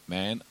with that,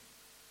 man,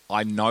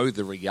 I know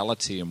the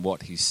reality in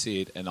what he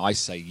said, and I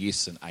say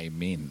yes and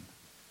amen.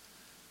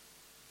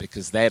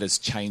 Because that is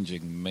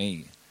changing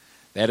me.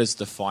 That is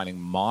defining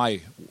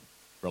my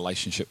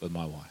relationship with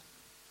my wife.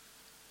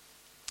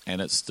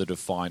 And it's to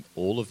define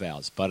all of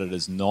ours. But it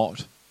is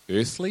not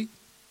earthly.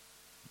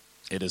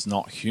 It is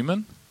not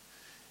human.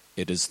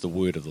 It is the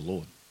word of the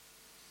Lord.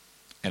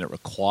 And it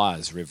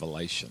requires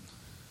revelation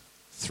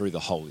through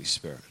the Holy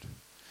Spirit.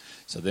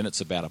 So then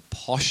it's about a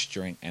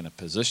posturing and a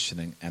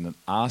positioning and an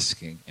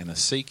asking and a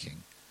seeking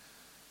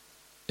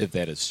if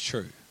that is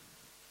true.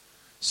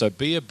 So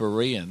be a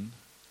Berean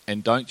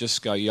and don't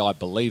just go, yeah, I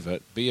believe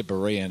it. Be a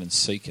Berean and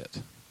seek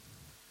it.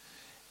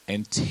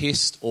 And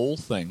test all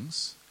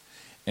things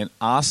and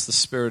ask the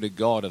Spirit of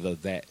God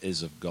if that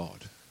is of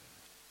God.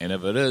 And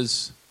if it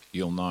is,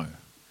 you'll know.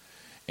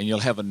 And you'll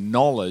have a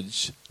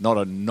knowledge, not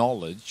a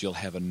knowledge, you'll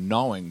have a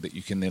knowing that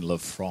you can then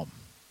live from.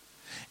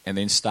 And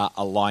then start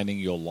aligning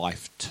your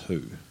life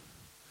to.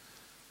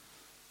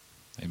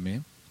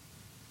 Amen.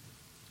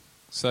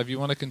 So if you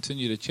want to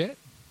continue to chat,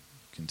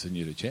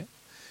 continue to chat.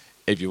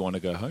 If you want to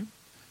go home,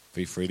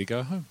 be free to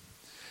go home.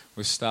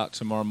 We'll start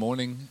tomorrow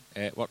morning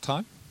at what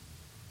time?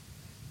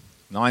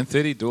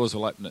 9:30. Doors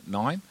will open at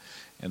 9.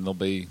 And there'll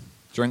be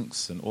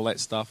drinks and all that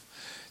stuff.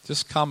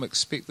 Just come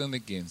expecting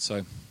again.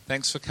 So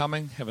thanks for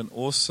coming. Have an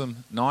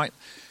awesome night.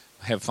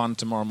 Have fun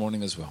tomorrow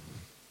morning as well.